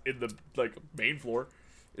passages in the main floor.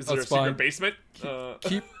 Is there That's a secret fine. basement?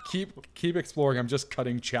 Keep exploring. I'm just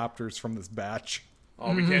cutting chapters from this batch.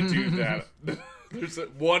 Oh, we can't do that. There's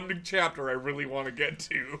one chapter I really want to get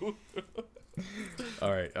to.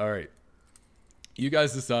 All right. You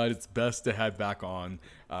guys decide it's best to head back on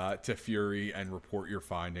to Fury and report your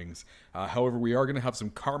findings. However, we are going to have some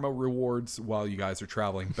karma rewards while you guys are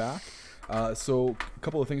traveling back. So a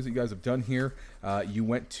couple of things that you guys have done here. You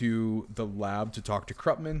went to the lab to talk to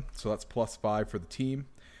Krupman, so that's +5 for the team.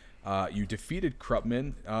 You defeated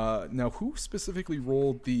Krupman. Now, who specifically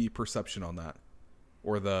rolled the perception on that?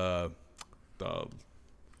 Or the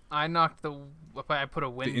I knocked I put a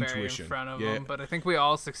wind barrier in intuition. front of Yeah. him, but I think we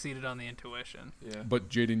all succeeded on the intuition. Yeah. But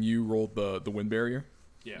Jaden, you rolled the wind barrier?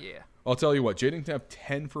 Yeah. I'll tell you what, Jaden can have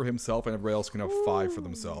 10 for himself, and everybody else can have 5 for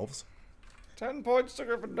themselves. 10 points to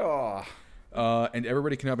Gryffindor. And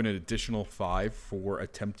everybody can have an additional 5 for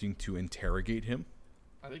attempting to interrogate him.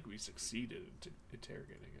 I think we succeeded in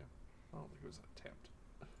interrogating him. I don't think it was an attempt.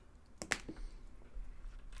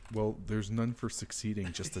 Well, there's none for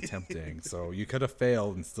succeeding, just attempting. So you could have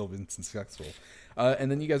failed and still been successful.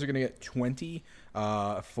 And then you guys are going to get 20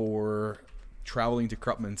 for traveling to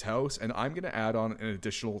Krupman's house. And I'm going to add on an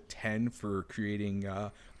additional 10 for creating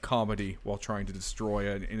comedy while trying to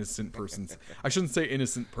destroy an innocent person's... I shouldn't say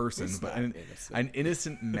innocent person, but an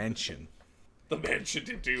innocent mansion. The mansion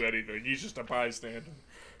didn't do anything. He's just a bystander.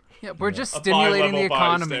 Yeah, we're just stimulating the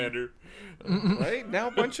economy. Bystander. Right? Now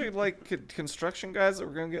a bunch of like construction guys that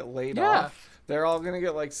were going to get laid Yeah. off. They're all going to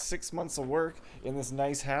get like 6 months of work in this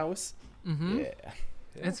nice house. Mm-hmm. Yeah.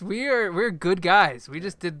 It's we're good guys. We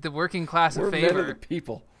just did the working class a We're men of favor. the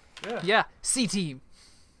people. Yeah, C team.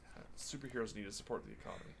 Superheroes need to support the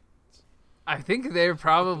economy. I think they're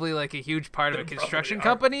probably like a huge part of the construction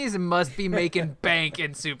companies and must be making bank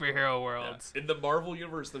in superhero worlds. In the Marvel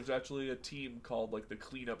universe, there's actually a team called like the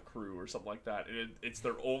Cleanup Crew or something like that, and it's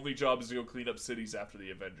their only job is to go clean up cities after the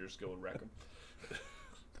Avengers go and wreck them.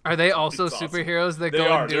 Are they also It's awesome. superheroes that They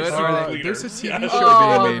go are. and do They're it? super Or are they- cleaners. There's a Yeah. TV show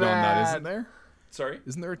Oh, being made on that, man. isn't there? Sorry?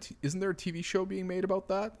 Isn't there a TV show being made about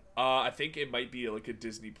that? I think it might be like a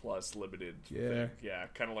Disney Plus limited thing. Yeah,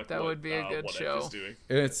 kind of like That what, would be a good what F show. is doing.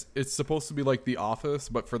 And it's supposed to be like The Office,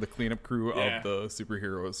 but for the cleanup crew Yeah. of the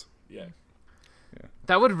superheroes. Yeah.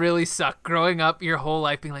 That would really suck. Growing up your whole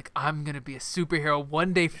life being like, I'm going to be a superhero.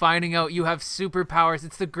 One day finding out you have superpowers.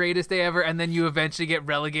 It's the greatest day ever. And then you eventually get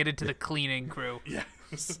relegated to the cleaning crew. Yeah.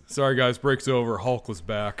 Sorry guys, break's over. Hulk was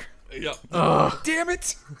back. Yep. Damn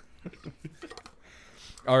it!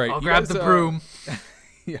 All right, I'll you grab guys, the broom.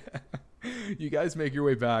 Yeah. You guys make your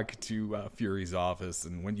way back to Fury's office,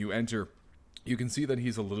 and when you enter, you can see that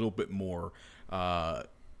he's a little bit more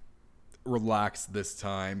relaxed this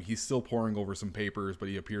time. He's still poring over some papers, but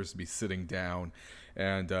he appears to be sitting down,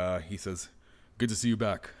 and he says, "Good to see you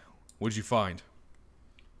back. What did you find?"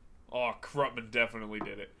 Oh, Krupman definitely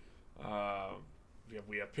did it.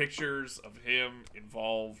 We have pictures of him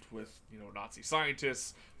involved with, Nazi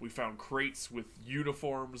scientists. We found crates with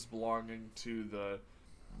uniforms belonging to the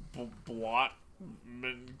Blotman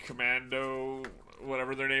Commando,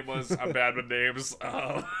 whatever their name was. I'm bad with names.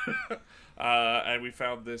 And we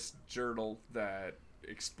found this journal that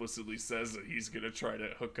explicitly says that he's going to try to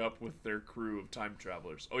hook up with their crew of time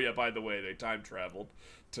travelers. Oh, yeah, by the way, they time traveled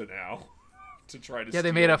to now. To try to Yeah,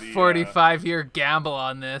 they steal made a the, 45-year gamble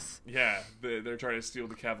on this. Yeah, they're trying to steal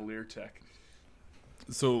the Cavalier tech.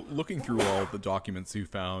 So, looking through all the documents you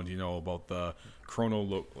found, about the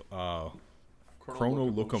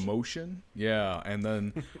chronolocomotion, yeah, and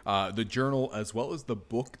then the journal as well as the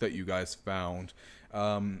book that you guys found.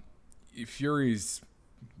 Fury's,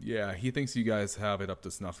 he thinks you guys have it up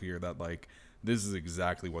to snuff here. That this is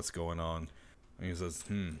exactly what's going on. And he says,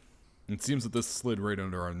 "It seems that this slid right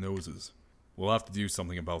under our noses. We'll have to do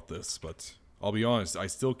something about this, but I'll be honest, I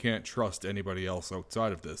still can't trust anybody else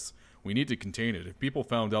outside of this. We need to contain it. If people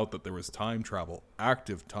found out that there was time travel,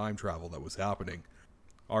 active time travel that was happening,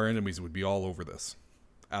 our enemies would be all over this,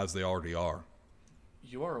 as they already are."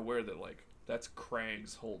 You are aware that, that's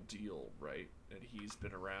Krang's whole deal, right? And he's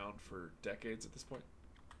been around for decades at this point?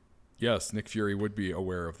 Yes, Nick Fury would be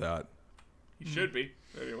aware of that. He should be.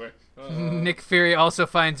 Anyway. Nick Fury also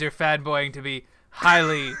finds your fanboying to be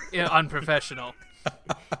highly unprofessional.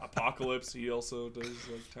 Apocalypse, he also does,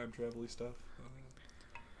 time travel-y stuff.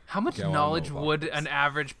 How much Yeah, well, I knowledge know about would this. an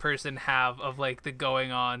average person have of the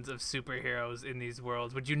going-ons of superheroes in these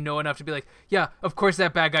worlds? Would you know enough to be like, yeah, of course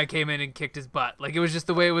that bad guy came in and kicked his butt. It was just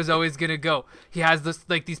the way it was always gonna go. He has this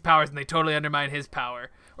these powers and they totally undermine his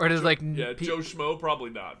power. Or does Joe Schmo probably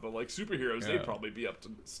not, but superheroes, they'd probably be up to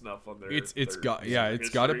snuff on their. It's their got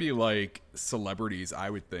to be celebrities, I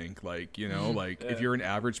would think. If you're an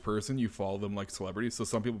average person, you follow them like celebrities. So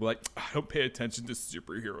some people be like, I don't pay attention to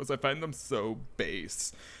superheroes. I find them so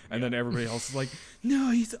base. And then everybody else is like, no,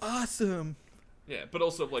 he's awesome. Yeah, but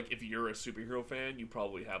also if you're a superhero fan, you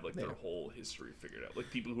probably have their whole history figured out.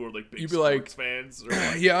 People who are big You'd be sports fans. Or,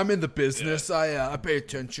 yeah, I'm in the business. I pay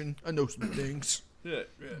attention. I know some things. Yeah.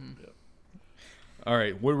 All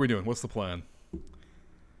right, what are we doing? What's the plan?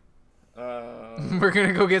 We're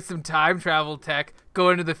gonna go get some time travel tech,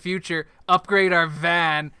 go into the future, upgrade our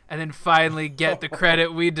van, and then finally get the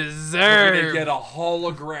credit we We're deserve. gonna get a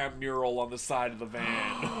hologram mural on the side of the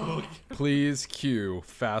van. Please cue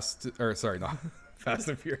Fast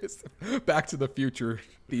and Furious, Back to the Future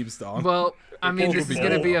theme song. Well, I mean, this is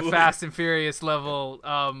going to be a Fast and Furious level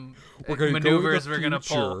we're gonna maneuvers go to the we're going to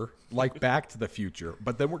pull. future, like Back to the Future,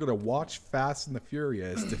 but then we're going to watch Fast and the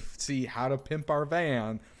Furious to see how to pimp our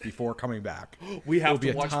van before coming back. We have It'll be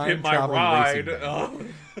to a watch time Pimp My traveling Ride.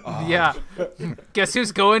 racing van. Yeah. Guess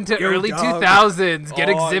who's going to early dog. 2000s? Get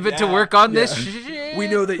Exhibit to work on this shit. We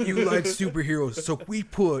know that you like superheroes, so we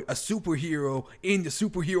put a superhero in the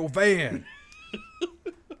superhero van.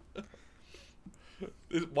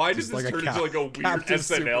 Why does Just this like a turn into like a weird captive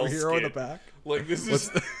SNL superhero in the skit? back. Like this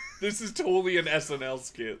is this is totally an SNL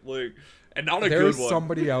skit. Like, and not a There's good one.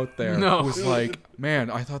 somebody out there No. who's like, man,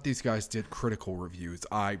 I thought these guys did critical reviews.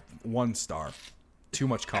 1 star. Too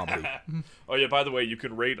much comedy. Oh yeah, by the way, you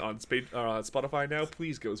can rate on Spotify now.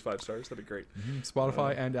 Please give us 5 stars. That'd be great.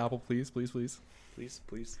 Spotify and Apple, please. Please, please.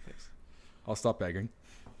 Thanks. I'll stop begging.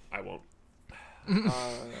 I won't. All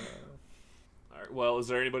right. Well, is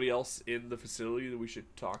there anybody else in the facility that we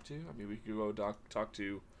should talk to? I mean, we could go talk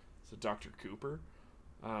to Dr. Cooper.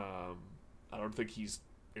 I don't think he's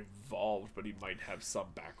involved, but he might have some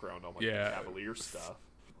background on like the Cavalier stuff.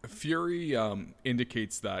 Fury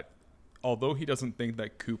indicates that although he doesn't think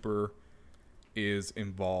that Cooper is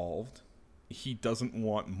involved, he doesn't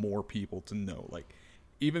want more people to know. Like,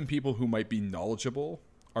 even people who might be knowledgeable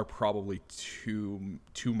are probably too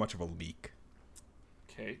much of a leak.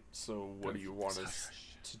 Okay, so what do you want us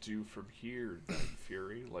to do from here, then,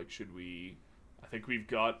 Fury? Like, should we... I think we've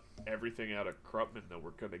got everything out of Krupman that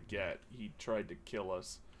we're gonna get. He tried to kill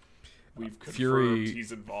us. We've confirmed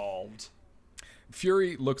he's involved.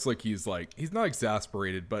 Fury looks like he's not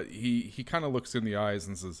exasperated, but he kind of looks in the eyes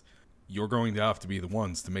and says, "You're going to have to be the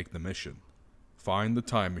ones to make the mission. Find the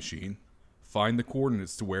time machine, find the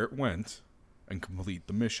coordinates to where it went, and complete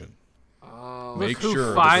the mission. Oh, Look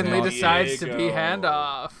who finally decides to be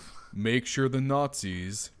handoff. Make sure the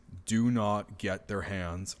Nazis do not get their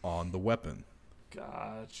hands on the weapon."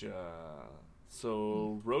 Gotcha.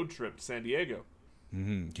 So, road trip to San Diego.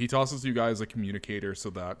 Mm-hmm. He tosses you guys a communicator so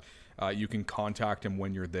that you can contact him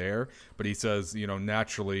when you're there. But he says,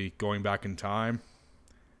 naturally, going back in time,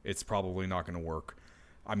 it's probably not going to work.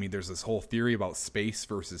 I mean, there's this whole theory about space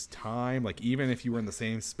versus time. Like, even if you were in the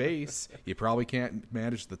same space, you probably can't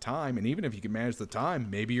manage the time. And even if you can manage the time,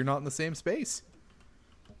 maybe you're not in the same space.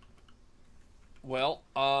 Well,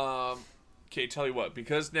 okay, tell you what.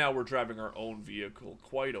 Because now we're driving our own vehicle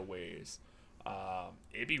quite a ways,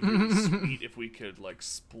 it'd be really sweet if we could, like,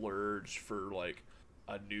 splurge for, like,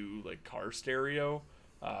 a new, like, car stereo.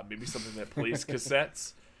 Maybe something that plays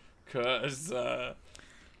cassettes. Because,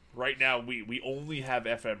 right now, we only have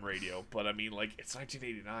FM radio, but I mean, like, it's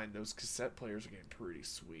 1989. Those cassette players are getting pretty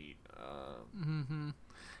sweet.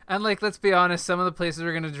 And, like, let's be honest, some of the places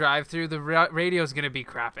we're going to drive through, the radio's going to be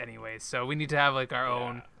crap anyways, so we need to have, like, our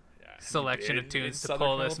own selection of tunes to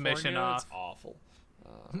pull this mission off. It's awful.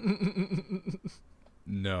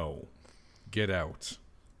 No. Get out.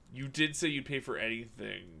 You did say you'd pay for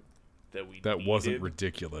anything that we That needed. wasn't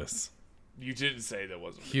ridiculous. You didn't say that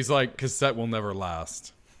wasn't He's like, cassette will never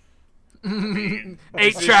last. I mean, 8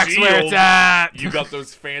 it's a tracks where it's shield. at! You got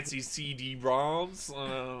those fancy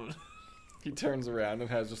CD-ROMs? He turns around and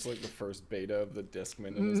has just like the first beta of the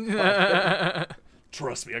Discman in his pocket.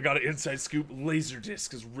 Trust me, I got an inside scoop.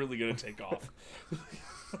 Laserdisc is really going to take off.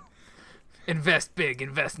 Invest big,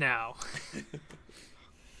 invest now.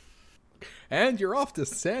 And you're off to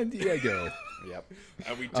San Diego. Yep.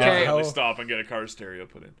 And we definitely how- stop and get a car stereo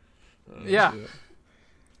put in. Yeah.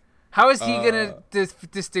 How is he going to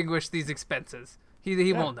distinguish these expenses?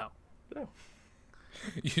 He won't know.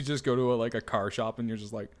 You just go to a car shop and you're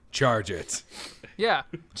just like, charge it. Yeah.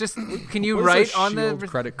 Just, can you What write does a on Shield the...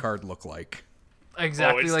 credit card look like?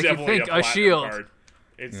 Exactly it's like you definitely think, a platinum shield. card.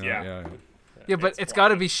 It's, Yeah. Yeah, but It's it's got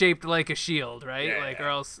to platinum. be shaped like a shield, right? Yeah, Or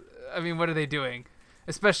yeah. else, I mean, what are they doing?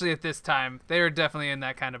 Especially at this time. They are definitely in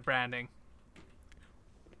that kind of branding.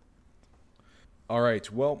 All right.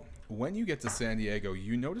 Well, when you get to San Diego,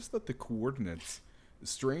 you notice that the coordinates,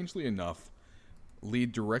 strangely enough,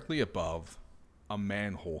 lead directly above a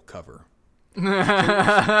manhole cover. Dun,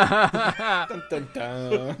 dun,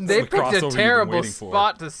 dun. They the picked crossover a you've been terrible waiting for.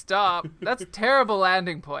 spot to stop. That's a terrible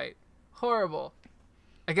landing point. Horrible.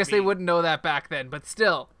 I guess they wouldn't know that back then, but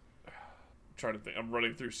still. I'm trying to think. I'm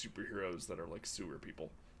running through superheroes that are like sewer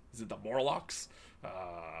people. Is it the Morlocks?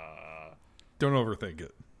 Don't overthink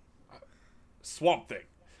it. Swamp Thing.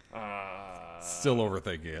 Still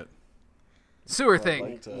overthinking it. Sewer I'd thing.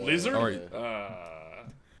 like to- Lizard? All right.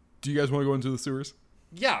 Do you guys want to go into the sewers?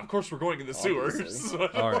 Yeah, of course we're going in the sewers. Obviously.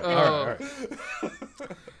 All right.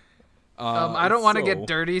 Oh. I don't want to so- get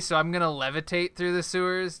dirty, so I'm gonna levitate through the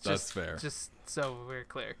sewers. That's fair. Just so we're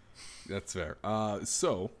clear. That's fair.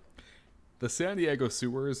 So, the San Diego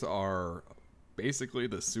sewers are basically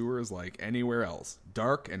the sewers like anywhere else,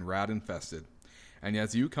 dark and rat infested. And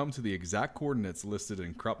as you come to the exact coordinates listed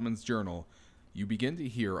in Krupman's journal, you begin to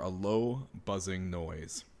hear a low, buzzing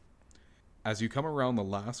noise. As you come around the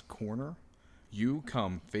last corner, you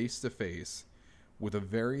come face to face with a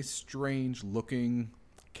very strange looking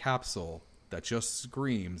capsule that just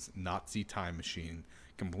screams Nazi time machine,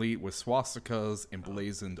 complete with swastikas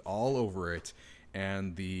emblazoned all over it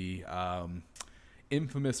and the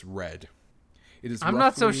infamous red. It is I'm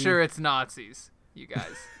not so roughly- sure it's Nazis, you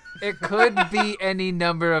guys. It could be any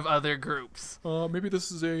number of other groups. Maybe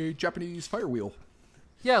this is a Japanese fire wheel.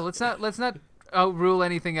 Yeah, let's not rule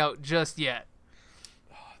anything out just yet.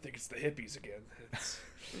 I think it's the hippies again.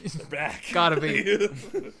 They're back. Gotta be.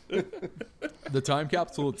 The time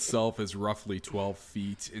capsule itself is roughly 12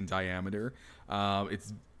 feet in diameter.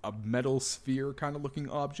 It's a metal sphere kind of looking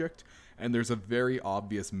object, and there's a very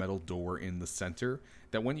obvious metal door in the center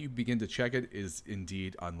that when you begin to check it is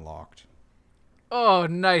indeed unlocked. Oh,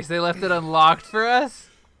 nice. They left it unlocked for us.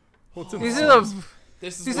 What's in These the are box? the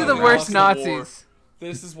This these why are the we worst lost the war. Nazis.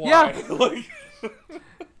 This is why. Yeah. Like,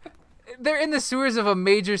 They're in the sewers of a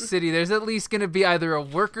major city. There's at least going to be either a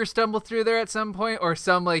worker stumble through there at some point or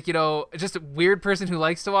some, like, you know, just a weird person who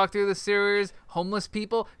likes to walk through the sewers, homeless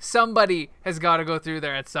people. Somebody has got to go through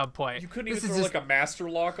there at some point. you couldn't This even is throw just- like a master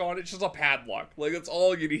lock on it. It's just a padlock. Like, that's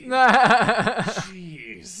all you need.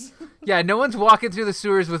 Jeez. Yeah, no one's walking through the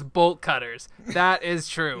sewers with bolt cutters. That is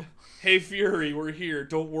true. Hey, Fury, we're here.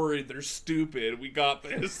 Don't worry. They're stupid. We got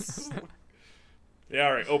this. Yeah,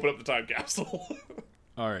 all right. Open up the time capsule.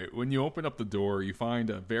 All right, when you open up the door, you find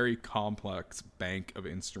a very complex bank of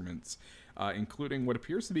instruments, including what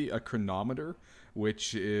appears to be a chronometer,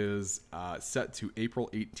 which is set to April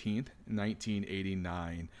 18th,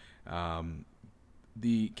 1989.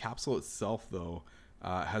 The capsule itself, though,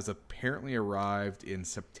 has apparently arrived in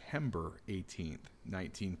September 18th,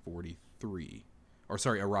 1943. Or,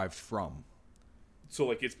 sorry, arrived from. So,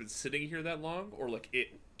 like, it's been sitting here that long, or like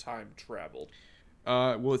it time traveled?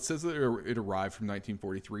 Well, it says that it arrived from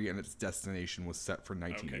 1943, and its destination was set for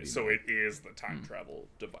 1989. Okay, so it is the time travel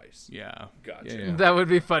device. Yeah. Gotcha. Yeah. That would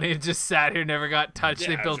be funny. It just sat here, never got touched.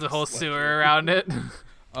 They Yeah, built a just whole like- sewer around it.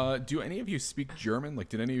 Do any of you speak German? Like,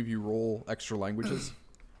 did any of you roll extra languages?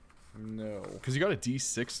 No. Because you got a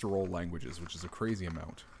D6 to roll languages, which is a crazy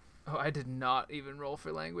amount. Oh, I did not even roll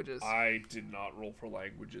for languages. I did not roll for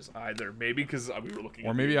languages either. Maybe because we were looking.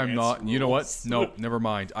 Or at maybe the I'm advanced not. You know what? rules. No, never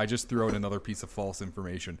mind. I just threw out another piece of false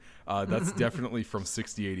information. That's definitely from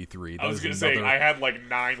 6083. I was going gonna to say I had like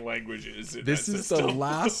 9 languages. In This that is the system.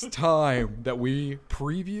 last time that we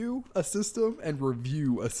preview a system and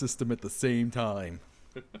review a system at the same time.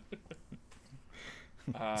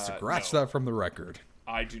 Scratch no. that from the record.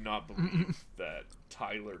 I do not believe that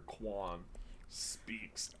Tyler Kwan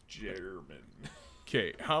speaks German.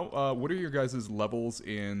 Okay, how? What are your guys' levels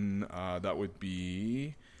in? That would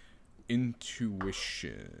be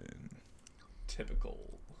intuition.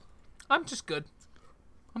 Typical. I'm just good.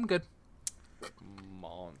 I'm good.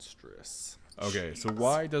 Monstrous. Okay, so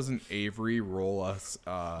why doesn't Avery roll us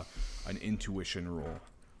an intuition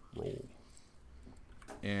roll?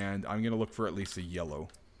 And I'm gonna look for at least a yellow.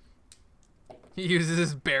 He uses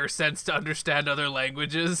his bear sense to understand other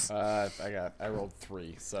languages. I rolled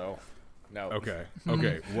 3, so no. Okay.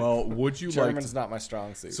 Okay. Well, would you German's like? not my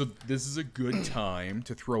strong suit. So this is a good time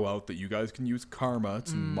to throw out that you guys can use karma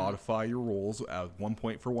to modify your rolls at 1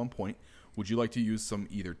 point for 1 point. Would you like to use some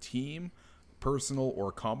either team, personal, or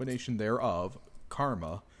a combination thereof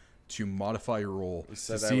karma to modify your roll to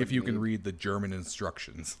said I see would if you can need- read the German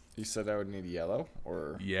instructions? You said I would need yellow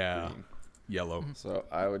or Yeah. green? Yellow. So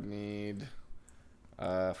I would need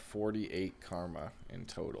 48 karma in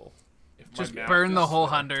total. If my Just math burn the is- whole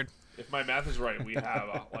 100. If my math is right, we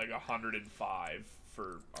have like 105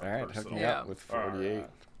 for our All right, hook personal. me Yeah. up with Or, 48.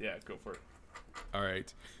 yeah, go for it. All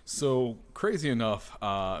right. So crazy enough,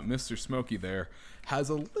 Mr. Smokey there has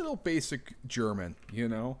a little basic German. You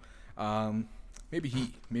know, maybe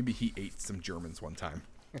he ate some Germans one time,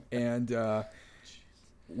 and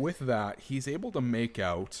with that, he's able to make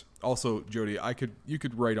out. Also, Jody, you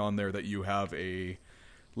could write on there that you have a,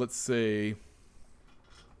 let's say,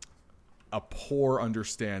 a poor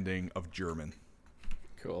understanding of German.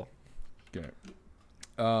 Cool. Okay.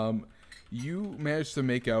 You managed to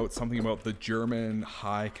make out something about the German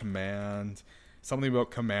High Command, something about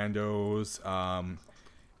commandos.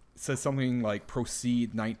 Says something like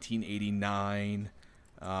proceed 1989.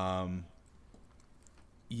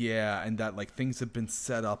 Yeah, and that like things have been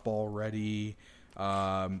set up already.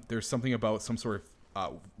 There's something about some sort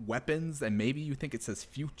of weapons, and maybe you think it says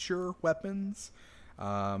future weapons.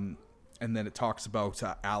 And then it talks about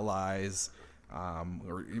allies,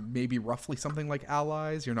 or maybe roughly something like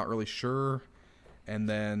allies. You're not really sure. And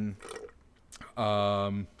then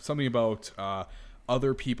something about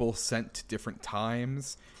other people sent to different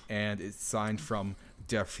times, and it's signed from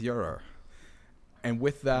Der Führer. And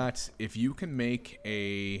with that, if you can make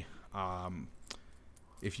a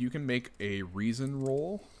reason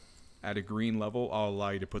roll at a green level, I'll allow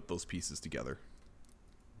you to put those pieces together.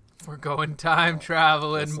 We're going time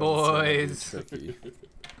traveling, This one's boys. gonna be tricky.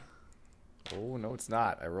 Oh, no, it's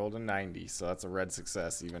not. I rolled a 90, so that's a red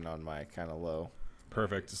success, even on my kind of low.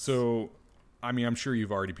 Perfect. So, I mean, I'm sure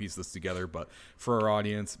you've already pieced this together, but for our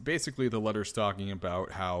audience, basically the letter's talking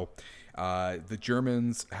about how the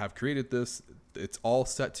Germans have created this. It's all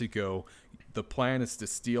set to go. The plan is to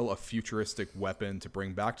steal a futuristic weapon to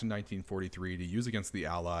bring back to 1943 to use against the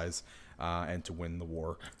Allies and to win the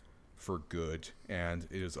war for good. And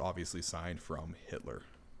it is obviously signed from Hitler.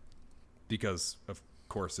 Because, of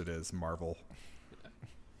course, it is Marvel.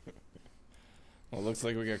 Well, it looks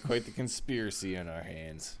like we got quite the conspiracy on our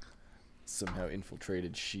hands. Somehow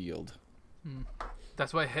infiltrated S.H.I.E.L.D.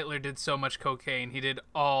 That's why Hitler did so much cocaine. He did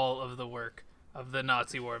all of the work of the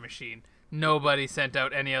Nazi war machine. Nobody sent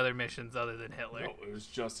out any other missions other than Hitler. No, it was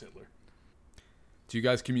just Hitler. Do you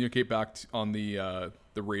guys communicate back on the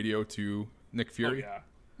radio to Nick Fury? Oh, yeah.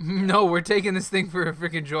 No, we're taking this thing for a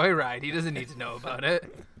freaking joyride. He doesn't need to know about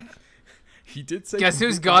it. He did say. Guess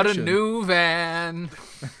who's got a new van?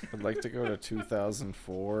 I'd like to go to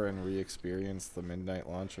 2004 and re-experience the midnight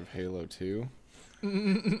launch of Halo 2.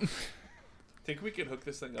 Think we can hook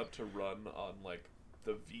this thing up to run on like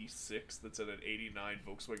the V6 that's in an '89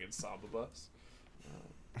 Volkswagen Samba bus?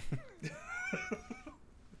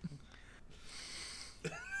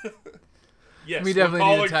 Yes, We we're definitely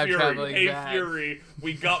need a calling time Fury. traveling Hey van. Fury,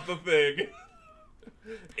 we got the thing.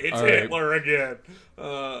 It's All right. Hitler again.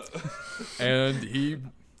 And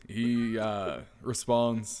he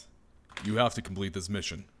responds, "You have to complete this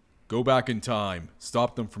mission. Go back in time,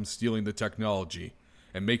 stop them from stealing the technology,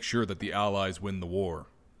 and make sure that the Allies win the war."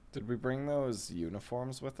 Did we bring those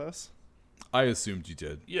uniforms with us? I assumed you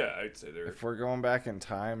did. Yeah, I'd say they're If we're going back in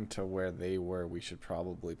time to where they were, we should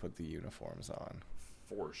probably put the uniforms on.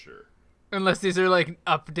 for sure. Unless these are like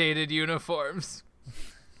updated uniforms.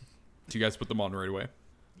 Do you guys put them on right away?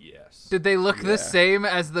 Yes. Did they look Yeah. the same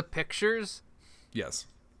as the pictures? Yes.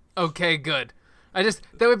 Okay, good. That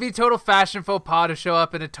would be total fashion faux pas to show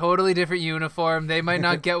up in a totally different uniform. They might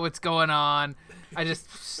not get what's going on.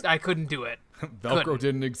 I couldn't do it. Velcro Couldn't.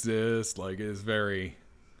 didn't exist. Like, it is very...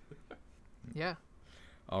 Yeah.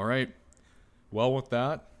 All right. Well, with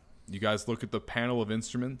that, you guys look at the panel of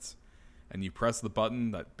instruments, and you press the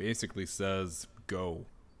button that basically says, go.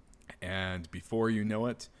 And before you know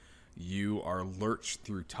it, you are lurched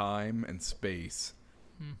through time and space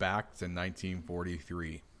back to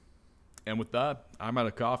 1943. And with that, I'm out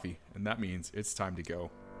of coffee, and that means it's time to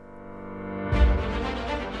go.